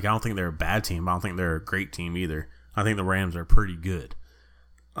right. I don't think they're a bad team. I don't think they're a great team either. I think the Rams are pretty good.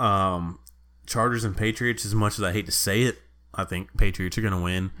 Chargers and Patriots, as much as I hate to say it, I think Patriots are going to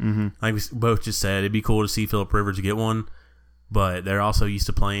win. Like we both just said, it'd be cool to see Phillip Rivers get one, but they're also used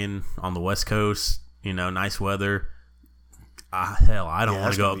to playing on the West Coast. You know, nice weather. Hell, I don't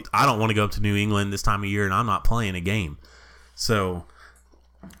want to go. I don't want to go up to New England this time of year, and I'm not playing a game. So,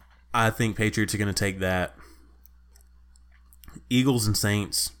 I think Patriots are going to take that. Eagles and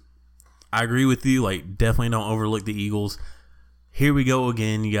Saints. I agree with you. Definitely don't overlook the Eagles. Here we go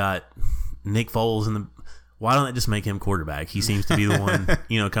again. You got Nick Foles in the. Why don't they just make him quarterback? He seems to be the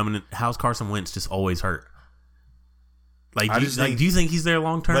one, coming in. How's Carson Wentz just always hurt? Do you think he's there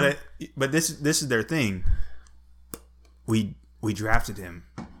long term? But this is their thing. We drafted him,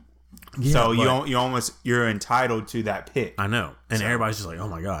 so you're entitled to that pick. I know, and everybody's just like, oh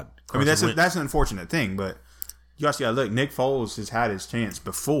my god. Carson Wentz. That's an unfortunate thing, but you also got to look. Nick Foles has had his chance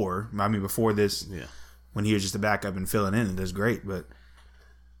before. I mean, before this, when he was just a backup and filling in, and does great. But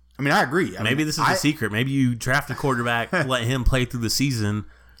I mean, I agree. Maybe this is a secret. Maybe you draft a quarterback, let him play through the season,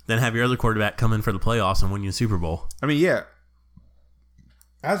 then have your other quarterback come in for the playoffs and win you a Super Bowl. I mean, yeah.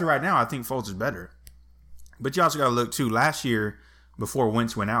 As of right now, I think Foles is better. But you also got to look, too. Last year, before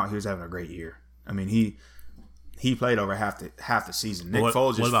Wentz went out, he was having a great year. I mean, he played over half the season. What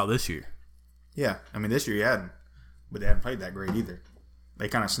about this year? Yeah. I mean, this year he hadn't. But they haven't played that great either. They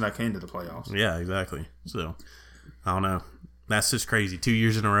kind of snuck into the playoffs. Yeah, exactly. So, I don't know. That's just crazy. 2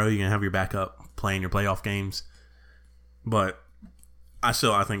 years in a row, you're going to have your backup playing your playoff games. But I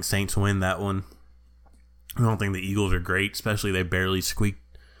think Saints win that one. I don't think the Eagles are great, especially they barely squeaked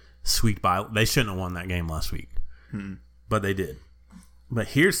by. They shouldn't have won that game last week, but they did. But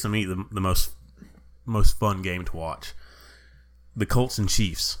here's to me the most fun game to watch: the Colts and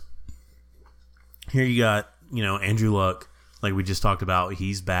Chiefs. Here you got Andrew Luck, like we just talked about.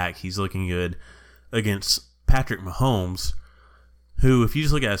 He's back. He's looking good against Patrick Mahomes, who, if you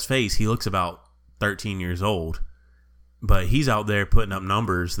just look at his face, he looks about 13 years old, but he's out there putting up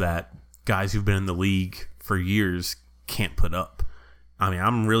numbers that guys who've been in the league for years can't put up. I mean,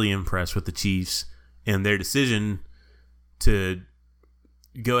 I'm really impressed with the Chiefs and their decision to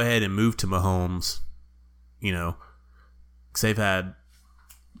go ahead and move to Mahomes. Because they've had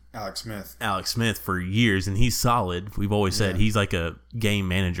Alex Smith for years, and he's solid. We've always said he's like a game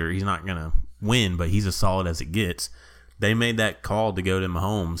manager. He's not going to win, but he's as solid as it gets. They made that call to go to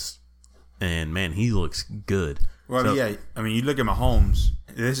Mahomes, and, man, he looks good. Well, I mean, you look at Mahomes.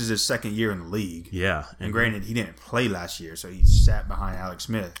 This is his second year in the league. Yeah. And granted, he didn't play last year, so he sat behind Alex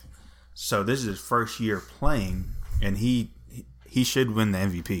Smith. So this is his first year playing, and he should win the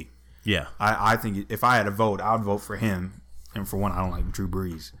MVP. Yeah. I think if I had a vote, I would vote for him. And for one, I don't like Drew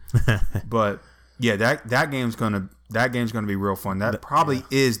Brees. But yeah, that game's gonna be real fun. That probably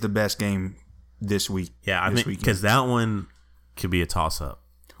is the best game this week. Yeah, I think because that one could be a toss up.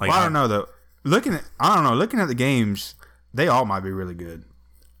 I don't know though. Looking at the games, they all might be really good.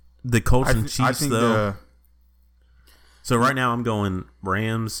 The Colts and Chiefs, though. So right now I'm going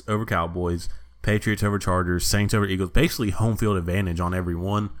Rams over Cowboys, Patriots over Chargers, Saints over Eagles. Basically home field advantage on every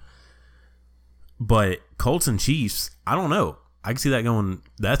one. But Colts and Chiefs, I don't know. I can see that going.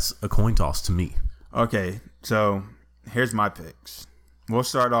 That's a coin toss to me. Okay, so here's my picks. We'll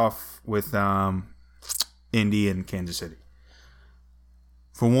start off with Indy and Kansas City.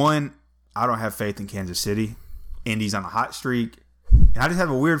 For one, I don't have faith in Kansas City. Indy's on a hot streak. And I just have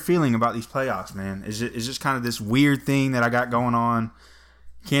a weird feeling about these playoffs, man. It's just kind of this weird thing that I got going on.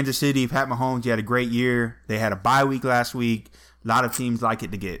 Kansas City, Pat Mahomes, he had a great year. They had a bye week last week. A lot of teams like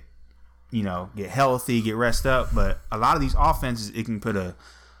it to get healthy, get rest up. But a lot of these offenses, it can put a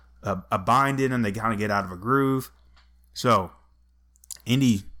bind in them. They kind of get out of a groove. So,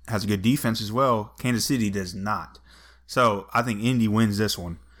 Indy has a good defense as well. Kansas City does not. So, I think Indy wins this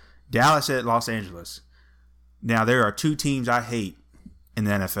one. Dallas at Los Angeles. Now, there are two teams I hate in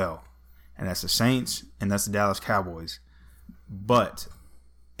the NFL. And that's the Saints and that's the Dallas Cowboys. But,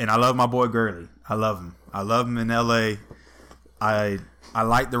 and I love my boy Gurley. I love him. I love him in L.A. I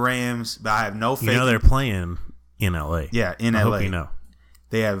like the Rams, but I have no faith. You know they're playing in L.A. Yeah, in L.A. I hope you know.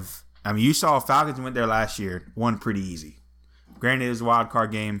 They have, I mean, you saw Falcons went there last year, won pretty easy. Granted, it was a wild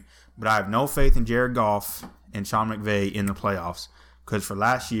card game, but I have no faith in Jared Goff and Sean McVay in the playoffs. Because for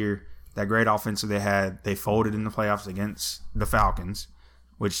last year, that great offense they had, they folded in the playoffs against the Falcons,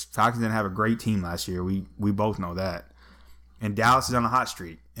 which Falcons didn't have a great team last year. We both know that. And Dallas is on a hot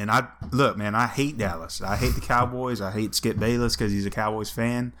streak. And I hate Dallas. I hate the Cowboys. I hate Skip Bayless because he's a Cowboys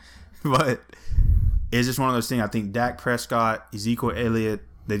fan. But it's just one of those things. I think Dak Prescott, Ezekiel Elliott,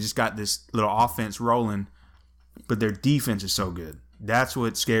 they just got this little offense rolling, but their defense is so good. That's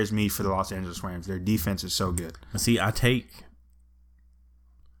what scares me for the Los Angeles Rams. Their defense is so good. See, I take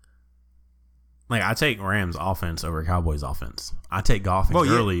Rams offense over Cowboys offense. I take Goff and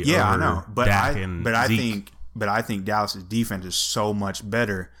Gurley over I know. But Dak and Zeke. I think Dallas's defense is so much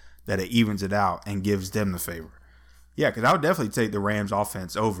better that it evens it out and gives them the favor. Yeah, because I would definitely take the Rams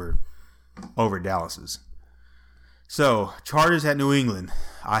offense over Dallas's. So, Chargers at New England.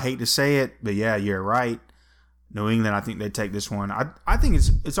 I hate to say it, but yeah, you're right. New England, I think they take this one. I think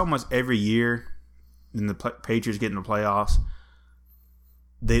it's almost every year when the Patriots get in the playoffs,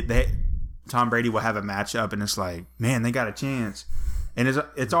 Tom Brady will have a matchup, and it's like, man, they got a chance. And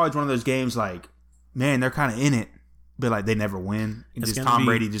it's always one of those games like, man, they're kind of in it, but like they never win. Tom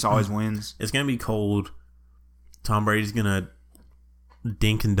Brady just always wins. It's going to be cold. Tom Brady's going to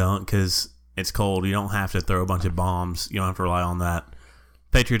dink and dunk because it's cold. You don't have to throw a bunch of bombs. You don't have to rely on that.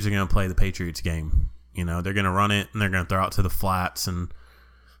 Patriots are going to play the Patriots game. You know, they're going to run it, and they're going to throw out to the flats and,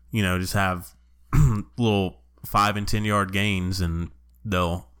 you know, just have little 5 and 10 yard gains, and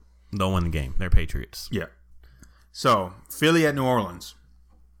they'll win the game. They're Patriots. Yeah. So, Philly at New Orleans.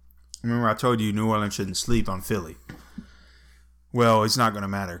 Remember I told you New Orleans shouldn't sleep on Philly. Well, it's not going to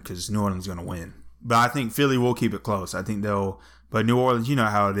matter because New Orleans is going to win. But I think Philly will keep it close. I think but New Orleans, you know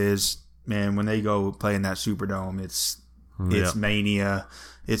how it is, man. When they go play in that Superdome, it's mania.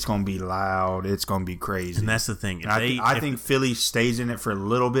 It's going to be loud. It's going to be crazy. And that's the thing. I think Philly stays in it for a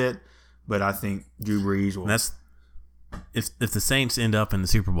little bit, but I think Drew Brees will. If the Saints end up in the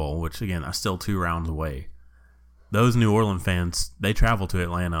Super Bowl, which again, are still 2 rounds away, those New Orleans fans, they travel to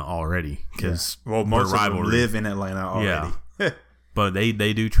Atlanta already because most of them live in Atlanta already. Yeah. But they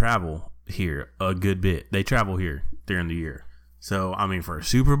do travel here a good bit. They travel here during the year. So I mean, for a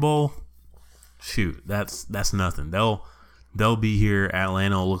Super Bowl, shoot, that's nothing. They'll be here.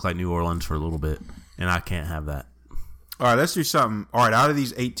 Atlanta will look like New Orleans for a little bit, and I can't have that. All right, let's do something. All right, out of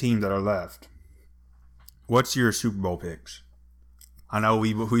these 8 teams that are left, what's your Super Bowl picks? I know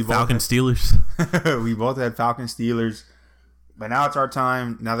we Falcons Steelers. We both had Falcons Steelers, but now it's our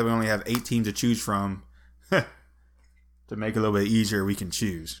time. Now that we only have 8 teams to choose from, to make it a little bit easier, we can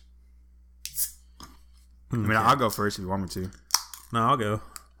choose. Okay. I mean, I'll go first if you want me to. No, I'll go.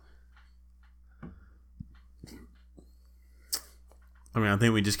 I mean, I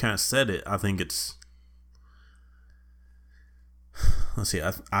think we just kind of said it. I think it's. Let's see.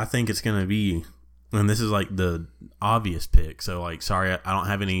 I think it's going to be. And this is like the obvious pick. So, like, sorry, I don't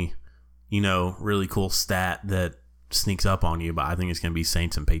have any, really cool stat that sneaks up on you, but I think it's going to be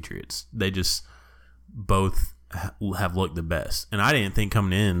Saints and Patriots. They just both have looked the best. And I didn't think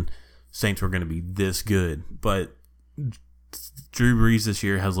coming in Saints were going to be this good, but Drew Brees this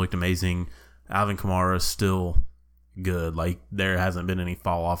year has looked amazing. Alvin Kamara is still good. Like, there hasn't been any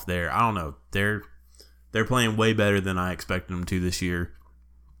fall off there. I don't know. They're playing way better than I expected them to this year.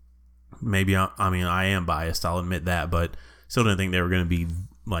 Maybe I am biased, I'll admit that, but still didn't think they were going to be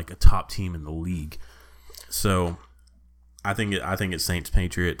like a top team in the league. So I think it's Saints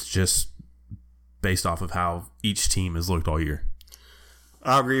Patriots just based off of how each team has looked all year.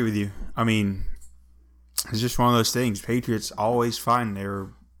 I agree with you. I mean, it's just one of those things. Patriots always find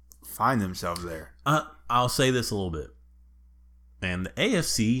themselves there. I'll say this a little bit, and the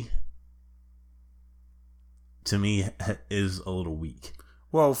AFC to me is a little weak.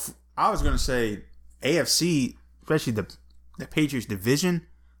 Well, I was going to say AFC, especially the Patriots division,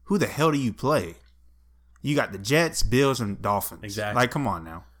 who the hell do you play? You got the Jets, Bills, and Dolphins. Exactly. Like, come on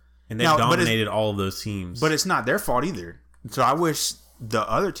now. And they dominated all of those teams. But it's not their fault either. So I wish the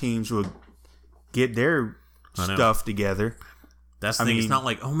other teams would get their stuff together. That's the thing. It's not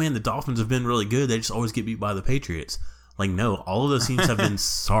like, oh man, the Dolphins have been really good. They just always get beat by the Patriots. Like, no, all of those teams have been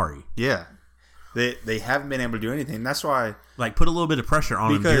sorry. Yeah. They haven't been able to do anything. That's why, like, put a little bit of pressure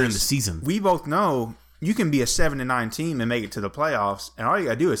on them during the season. We both know you can be a 7-9 team and make it to the playoffs, and all you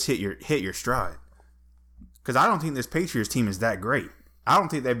gotta do is hit your stride. Because I don't think this Patriots team is that great. I don't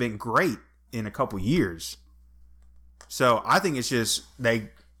think they've been great in a couple years. So I think it's just they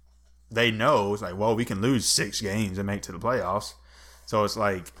know it's like, well, we can lose 6 games and make it to the playoffs. So it's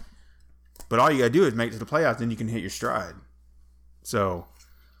like, but all you gotta do is make it to the playoffs, then you can hit your stride. So.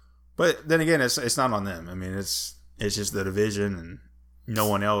 But then again, it's not on them. I mean, it's just the division, and no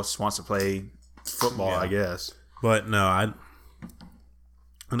one else wants to play football, I guess. But no, I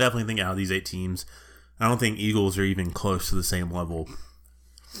definitely think out of these 8 teams, I don't think Eagles are even close to the same level.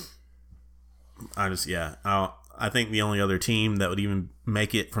 I think the only other team that would even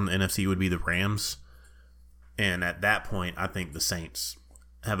make it from the NFC would be the Rams. And at that point, I think the Saints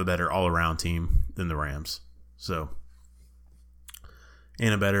have a better all-around team than the Rams. So...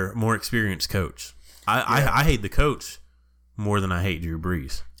 and a better, more experienced coach. I hate the coach more than I hate Drew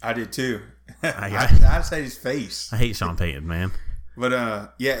Brees. I did too. I'd say his face. I hate Sean Payton, man.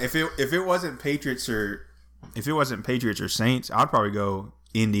 But if it wasn't Patriots or Saints, I'd probably go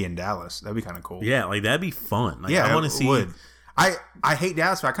Indy and Dallas. That'd be kind of cool. Yeah, like that'd be fun. Like, yeah, I want to see. Would. I hate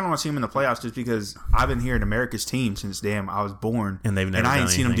Dallas, but I kind of want to see them in the playoffs just because I've been hearing America's team since I was born, and they've never. I ain't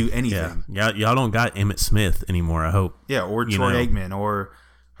seen them do anything. Yeah, y'all don't got Emmitt Smith anymore. I hope. Yeah, or Troy Aikman or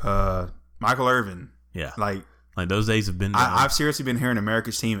Michael Irvin. Yeah, like those days have been. I've seriously been hearing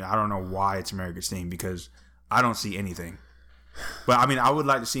America's team. I don't know why it's America's team because I don't see anything. But I mean, I would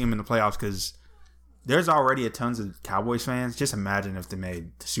like to see them in the playoffs because there's already a tons of Cowboys fans. Just imagine if they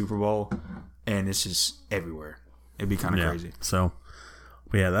made the Super Bowl and it's just everywhere. It'd be kind of crazy. So,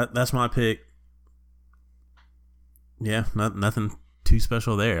 yeah, that's my pick. Yeah, nothing too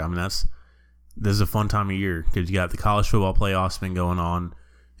special there. I mean, this is a fun time of year because you got the college football playoffs been going on,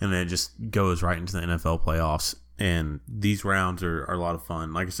 and then it just goes right into the NFL playoffs. And these rounds are a lot of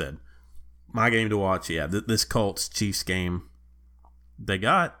fun. Like I said, my game to watch, this Colts-Chiefs game, they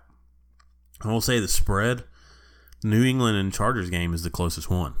got, I will say the spread, New England and Chargers game is the closest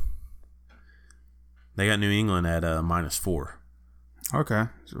one. They got New England at -4. Okay,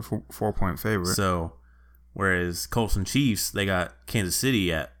 so 4-point favorite. So, whereas Colts and Chiefs, they got Kansas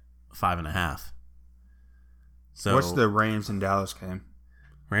City at 5.5. So, what's the Rams and Dallas game?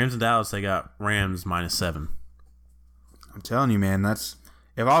 Rams and Dallas, they got Rams -7. I'm telling you, man, that's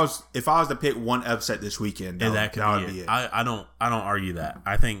if I was to pick one upset this weekend, that would be it. I don't argue that.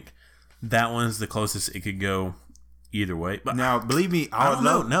 I think that one's the closest it could go. Either way, but now believe me, I don't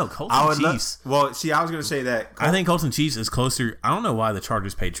know. No, Colts and Chiefs. Well, see, I was going to say that I think Colts and Chiefs is closer. I don't know why the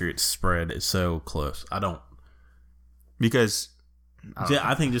Chargers Patriots spread is so close. I don't because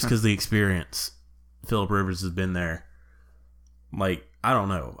I think just because the experience, Phillip Rivers has been there. Like I don't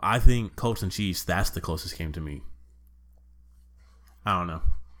know. I think Colts and Chiefs. That's the closest game to me. I don't know.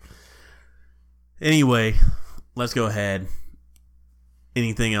 Anyway, let's go ahead.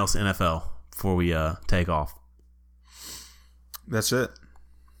 Anything else NFL before we take off? That's it.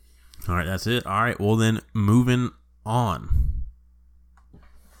 All right, that's it. All right, well then, moving on.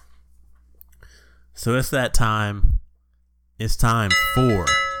 So it's that time. It's time for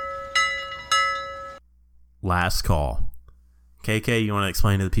Last Call. KK, you want to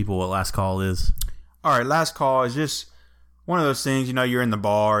explain to the people what Last Call is? All right, Last Call is just one of those things. You're in the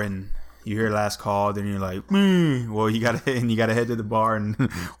bar and you hear Last Call, then you're like, well, you gotta head to the bar and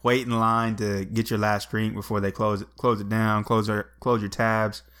wait in line to get your last drink before they close it down, close your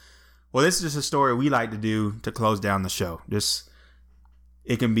tabs. Well, this is just a story we like to do to close down the show.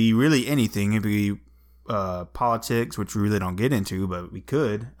 It can be really anything. It can be politics, which we really don't get into, but we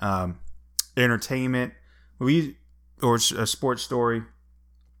could. Entertainment, or a sports story.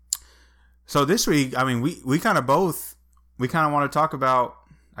 So this week, I mean, we kind of want to talk about,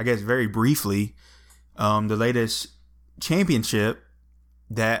 I guess very briefly, the latest championship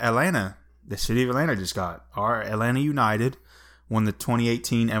that the city of Atlanta just got. Our Atlanta United won the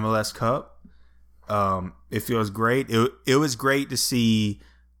 2018 MLS Cup. It feels great. It was great to see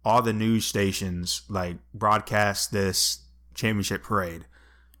all the news stations like broadcast this championship parade.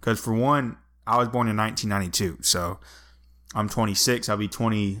 Because for one, I was born in 1992, so I'm 26. I'll be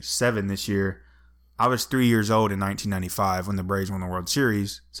 27 this year. I was 3 years old in 1995 when the Braves won the World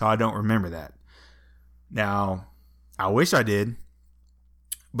Series, so I don't remember that. Now, I wish I did,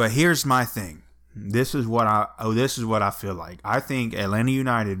 but here's my thing. This is what I feel like. I think Atlanta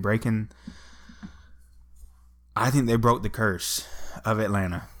United I think they broke the curse of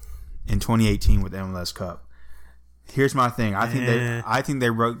Atlanta in 2018 with the MLS Cup. Here's my thing. I think they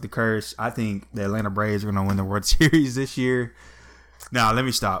broke the curse. I think the Atlanta Braves are going to win the World Series this year. Now, let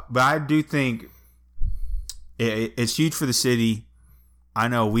me stop. But I do think it's huge for the city. I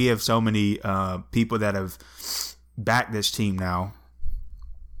know we have so many people that have backed this team now,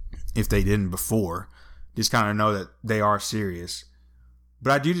 if they didn't before, just kind of know that they are serious.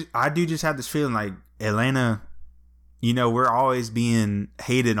 But I do just have this feeling like Atlanta, we're always being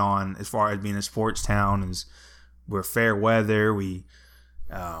hated on as far as being a sports town. As we're fair weather, we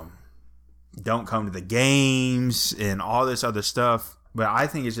don't come to the games and all this other stuff. But I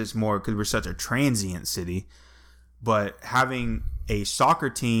think it's just more because we're such a transient city. But having a soccer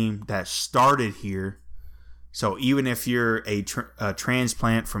team that started here, so even if you're a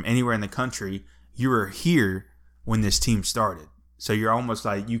transplant from anywhere in the country, you were here when this team started. So you're almost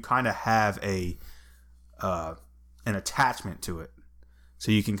like you kind of have an attachment to it.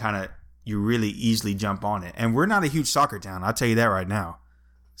 So you really easily jump on it. And we're not a huge soccer town, I'll tell you that right now.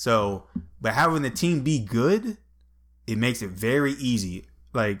 So, but having the team be good, it makes it very easy.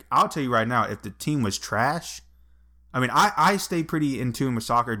 Like, I'll tell you right now, if the team was trash, I mean, I stay pretty in tune with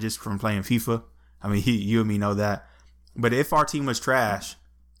soccer just from playing FIFA. I mean, you and me know that. But if our team was trash,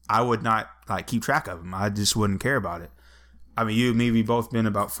 I would not keep track of them. I just wouldn't care about it. I mean, you and me, we both been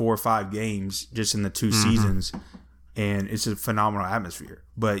about 4 or 5 games just in the 2 seasons, and it's a phenomenal atmosphere.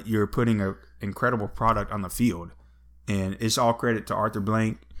 But you're putting an incredible product on the field, and it's all credit to Arthur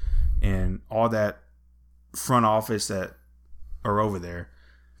Blank and all that front office that are over there.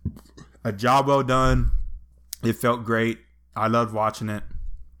 A job well done. It felt great. I loved watching it.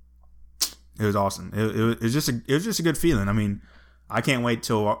 It was awesome. It was just a good feeling. I mean, I can't wait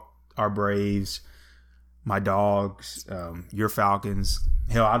till our Braves, my Dogs, your Falcons.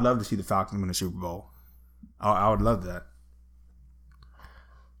 Hell, I'd love to see the Falcons win the Super Bowl. I would love that.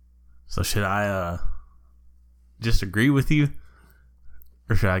 So should I just agree with you,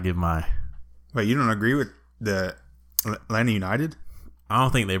 or should I give my? Wait, you don't agree with the Atlanta United? I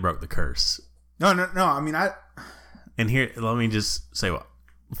don't think they broke the curse. No. I mean, And here, let me just say what.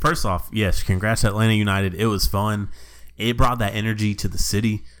 First off, yes, congrats Atlanta United. It was fun. It brought that energy to the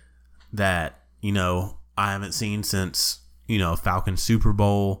city that, I haven't seen since, Falcon Super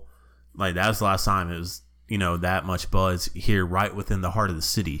Bowl. Like, that was the last time it was, that much buzz here right within the heart of the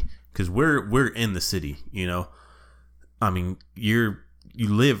city. Because we're in the city, I mean, you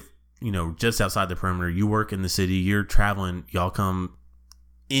live, just outside the perimeter. You work in the city. You're traveling. Y'all come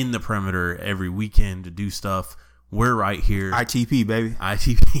in the perimeter every weekend to do stuff. We're right here. ITP, baby.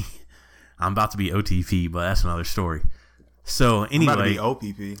 ITP. I'm about to be OTP, but that's another story. So anyway, I'm about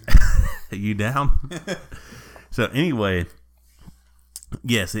to be OPP. You down? So anyway,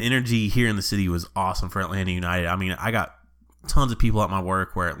 yes, the energy here in the city was awesome for Atlanta United. I mean, I got tons of people at my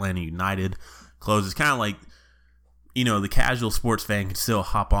work where Atlanta United closes. It's kind of like, the casual sports fan can still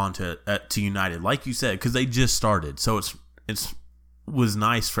hop on to United, like you said, because they just started. So it's was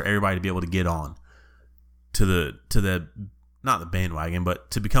nice for everybody to be able to get on to the not the bandwagon, but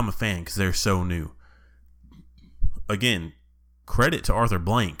to become a fan because they're so new. Again, credit to Arthur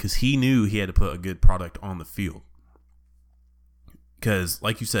Blank because he knew he had to put a good product on the field. Because,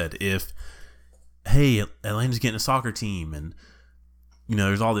 like you said, if Atlanta's getting a soccer team and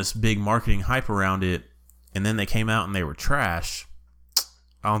there's all this big marketing hype around it, and then they came out and they were trash,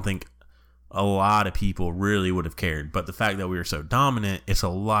 I don't think a lot of people really would have cared. But the fact that we were so dominant, it's a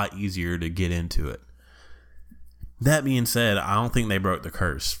lot easier to get into it. That being said, I don't think they broke the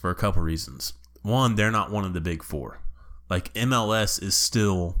curse for a couple reasons. One, they're not one of the big 4. Like, MLS is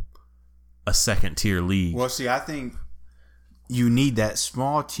still a second-tier league. Well, see, I think you need that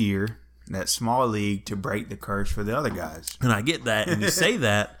small tier, that small league to break the curse for the other guys. And I get that, and you say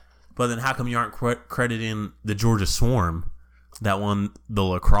that, but then how come you aren't crediting the Georgia Swarm that won the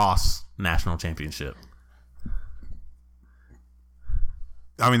lacrosse national championship?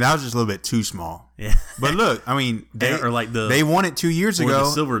 I mean, that was just a little bit too small. Yeah. But look, I mean, they won it 2 years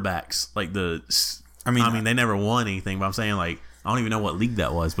ago. The Silverbacks, I mean, they never won anything, but I'm saying, I don't even know what league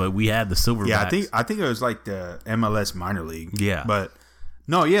that was, but we had the Silverbacks. Yeah, I think it was like the MLS minor league. Yeah. But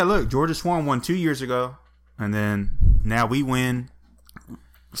no, yeah, look, Georgia Swarm won 2 years ago, and then now we win.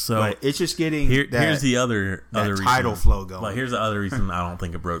 So but it's just getting here's the other title reason, flow going. But here's the other reason I don't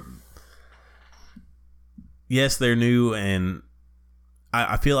think it broke. Yes, they're new, and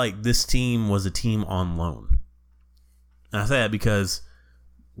I feel like this team was a team on loan. And I say that because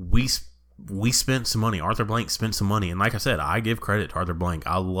we we spent some money. Arthur Blank spent some money. And like I said, I give credit to Arthur Blank.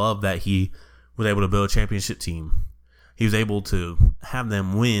 I love that he was able to build a championship team. He was able to have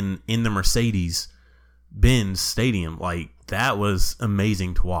them win in the Mercedes-Benz Stadium. Like, that was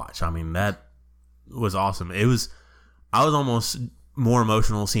amazing to watch. I mean, that was awesome. I was almost more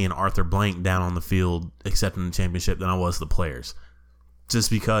emotional seeing Arthur Blank down on the field accepting the championship than I was the players. Just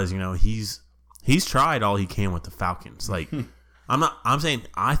because, he's tried all he can with the Falcons. Like, I'm saying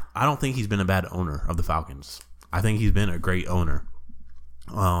I don't think he's been a bad owner of the Falcons. I think he's been a great owner.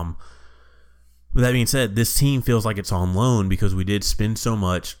 With that being said, this team feels like it's on loan because we did spend so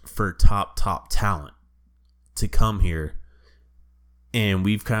much for top talent to come here. And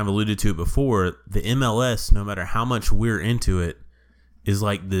we've kind of alluded to it before. The MLS, no matter how much we're into it, is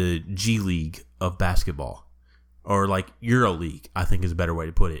like the G League of basketball. Or like Euro League, I think is a better way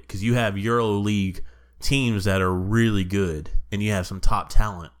to put it. Because you have Euro League teams that are really good, and you have some top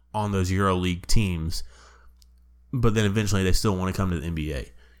talent on those Euro League teams. But then eventually they still want to come to the NBA.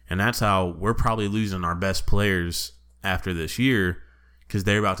 And that's how we're probably losing our best players after this year, because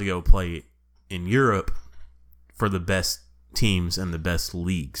they're about to go play in Europe for the best teams and the best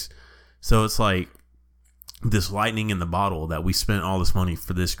leagues. So it's like this lightning in the bottle that we spent all this money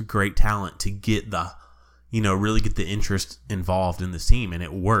for this great talent to get the, really get the interest involved in this team, and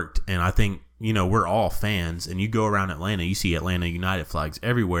it worked. And I think, we're all fans, and you go around Atlanta, you see Atlanta United flags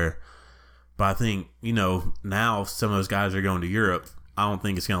everywhere. But I think, now some of those guys are going to Europe. I don't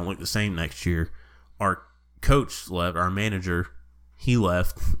think it's going to look the same next year. Our coach left, our manager, he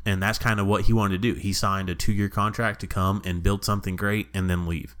left, and that's kind of what he wanted to do. He signed a 2-year contract to come and build something great and then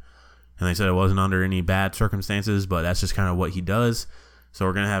leave. And they said it wasn't under any bad circumstances, but that's just kind of what he does. So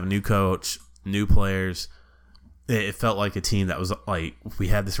we're going to have a new coach, new players. It felt like a team that was like, we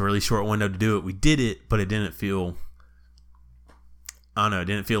had this really short window to do it. We did it, but it didn't feel, it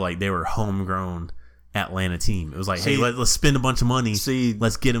didn't feel like they were homegrown Atlanta team. It was like, hey, let's spend a bunch of money.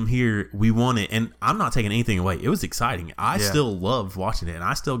 Let's get them here. We want it. And I'm not taking anything away. It was exciting. I still loved watching it, and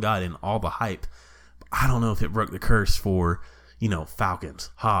I still got in all the hype. But I don't know if it broke the curse for, Falcons,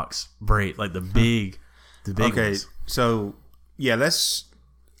 Hawks, Braves, like the big okay, ones. So, yeah, that's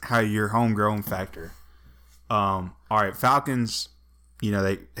how your homegrown factor. All right, Falcons,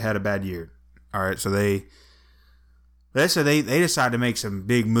 they had a bad year. All right, so let's say they decide to make some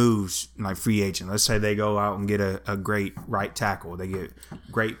big moves like free agent. Let's say they go out and get a great right tackle. They get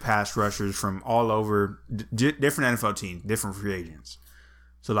great pass rushers from all over different NFL teams, different free agents.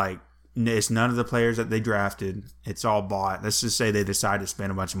 So like it's none of the players that they drafted. It's all bought. Let's just say they decide to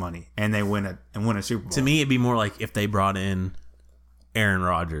spend a bunch of money and they win a Super Bowl. To me, it'd be more like if they brought in Aaron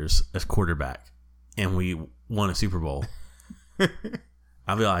Rodgers as quarterback and we won a Super Bowl.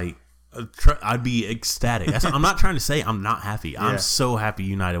 I'd be like, I'd be ecstatic. I'm not trying to say I'm not happy. I'm so happy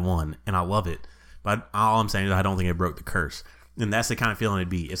United won, and I love it. But all I'm saying is I don't think it broke the curse. And that's the kind of feeling it'd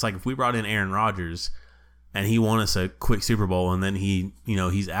be. It's like if we brought in Aaron Rodgers and he won us a quick Super Bowl and then he's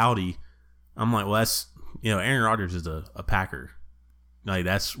outie. I'm like, well, that's, Aaron Rodgers is a Packer. Like,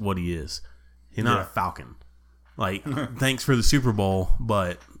 that's what he is. He's not a Falcon. Like, thanks for the Super Bowl,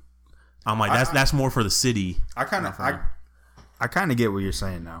 but I'm like, that's more for the city. I kind of get what you're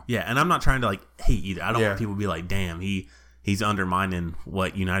saying now. Yeah, and I'm not trying to like hate either. I don't want people to be like, damn, he's undermining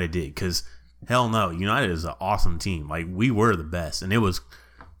what United did, because hell no, United is an awesome team. Like, we were the best, and it was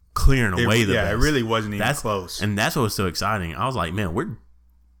clearing away the best. Yeah, it really wasn't even close. And that's what was so exciting. I was like, man,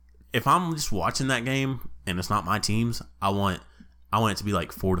 if I'm just watching that game and it's not my teams, I want it to be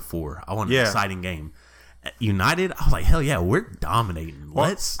like 4-4. I want an exciting game. United, I was like, hell yeah, we're dominating.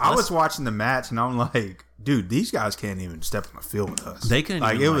 I was watching the match and I'm like, dude, these guys can't even step on the field with us. They couldn't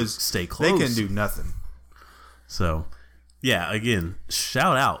even stay close. They couldn't do nothing. So, yeah, again,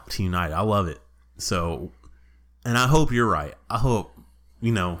 shout out to United. I love it. So, and I hope you're right. I hope,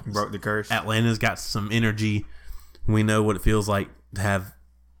 broke the curse. Atlanta's got some energy. We know what it feels like to have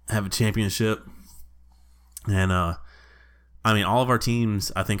a championship. And, all of our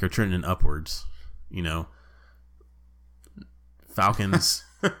teams, I think, are trending upwards. Falcons,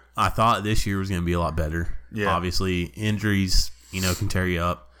 I thought this year was going to be a lot better. Yeah. Obviously, injuries, can tear you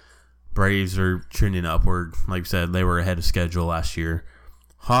up. Braves are trending upward. Like I said, they were ahead of schedule last year.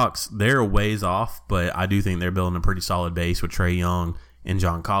 Hawks, they're a ways off, but I do think they're building a pretty solid base with Trae Young and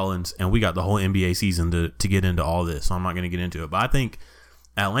John Collins. And we got the whole NBA season to get into all this, so I'm not going to get into it. But I think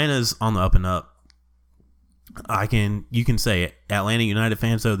Atlanta's on the up and up. You can say it. Atlanta United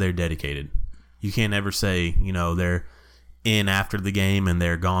fans, though, they're dedicated. You can't ever say, they're in after the game and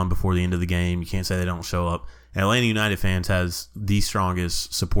they're gone before the end of the game. You can't say they don't show up. Atlanta United fans has the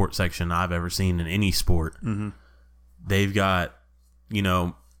strongest support section I've ever seen in any sport. Mm-hmm. They've got,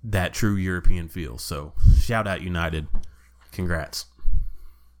 that true European feel. So shout out United. Congrats.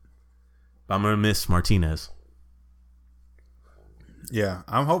 But I'm going to miss Martinez. Yeah,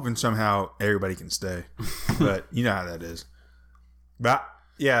 I'm hoping somehow everybody can stay. But you know how that is. But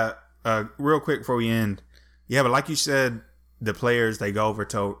yeah, real quick before we end. Yeah, but like you said, the players, they go over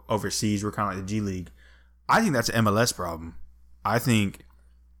to overseas. We're kind of like the G League. I think that's an MLS problem. I think,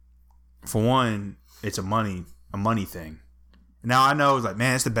 for one, it's a money thing. Now I know it's like,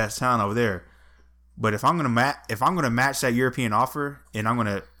 man, it's the best talent over there. But if I'm gonna match that European offer, and I'm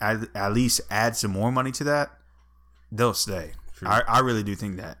gonna at least add some more money to that, they'll stay. I really do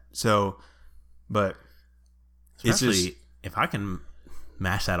think that. So, but especially it's just, if I can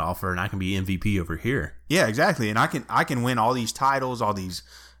match that offer and I can be MVP over here. Yeah, exactly. And I can win all these titles, all these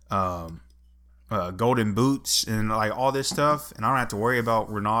golden boots, and like all this stuff, and I don't have to worry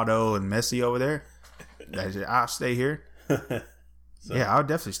about Ronaldo and Messi over there. I'll stay here. So, yeah, I'll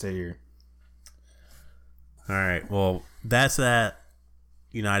definitely stay here. All right. Well, that's that.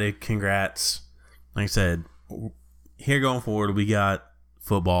 United, congrats. Like I said, here going forward, we got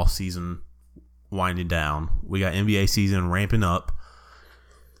football season winding down. We got NBA season ramping up.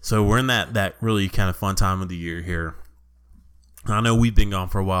 So we're in that really kind of fun time of the year here. I know we've been gone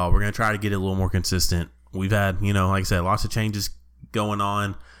for a while. We're going to try to get it a little more consistent. We've had, like I said, lots of changes going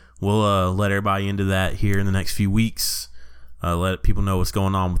on. We'll let everybody into that here in the next few weeks. Let people know what's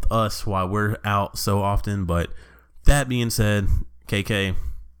going on with us while we're out so often. But that being said, KK,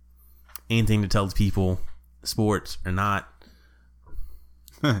 anything to tell the people, sports or not?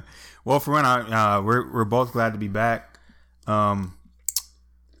 Well, for one, we're both glad to be back.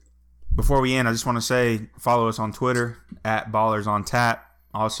 Before we end, I just want to say, follow us on Twitter at BallersOnTap.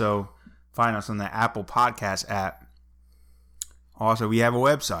 Also, find us on the Apple Podcast app. Also, we have a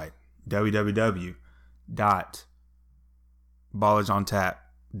website,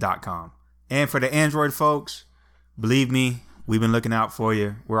 www.ballersontap.com. And for the Android folks, believe me, we've been looking out for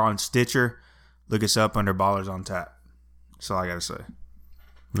you. We're on Stitcher. Look us up under Ballers on Tap. That's all I got to say.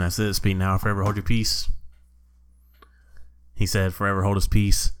 That's it. Speak now, forever hold your peace. He said, forever hold his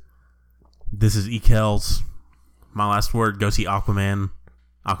peace. This is Ekel's. My last word, go see Aquaman.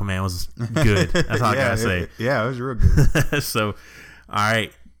 Aquaman was good. That's all I got to say. Yeah, it was real good. So, all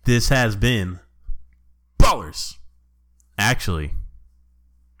right. This has been Ballers. Actually,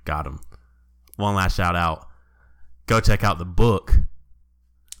 got him. One last shout out. Go check out the book.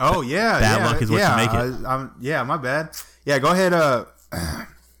 Oh, yeah. Bad luck is what you make it. Yeah, my bad. Yeah, go ahead.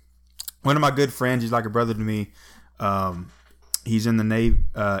 One of my good friends, he's like a brother to me. He's in the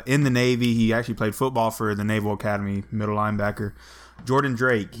Navy. He actually played football for the Naval Academy, middle linebacker. Jordan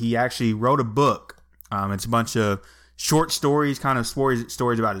Drake. He actually wrote a book. It's a bunch of short stories, kind of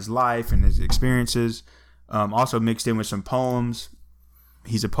stories about his life and his experiences. Also mixed in with some poems.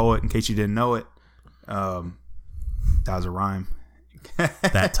 He's a poet, in case you didn't know it. That was a rhyme.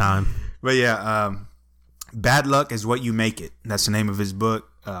 That time. But yeah, Bad Luck is What You Make It. That's the name of his book.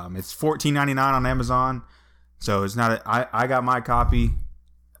 It's $14.99 on Amazon. So it's not. I got my copy.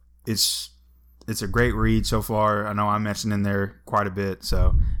 It's a great read so far. I know I mentioned in there quite a bit,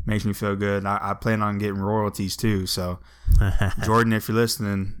 so it makes me feel good. I plan on getting royalties too. So Jordan, if you're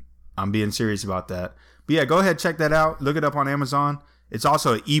listening, I'm being serious about that. But yeah, go ahead, check that out. Look it up on Amazon. It's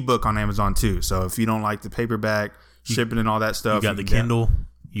also an ebook on Amazon too. So if you don't like the paperback, shipping and all that stuff, you got the Kindle.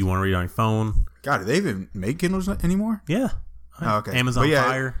 You want to read on your phone? God, do they even make Kindles anymore? Yeah. Oh, okay. Amazon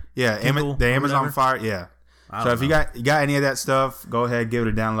Fire. Yeah, Kindle, the Amazon Fire. Yeah. So if you got any of that stuff, go ahead, give it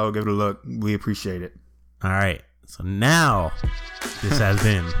a download, give it a look. We appreciate it. All right. So now this has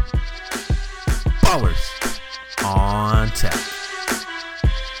been Ballers on Tap.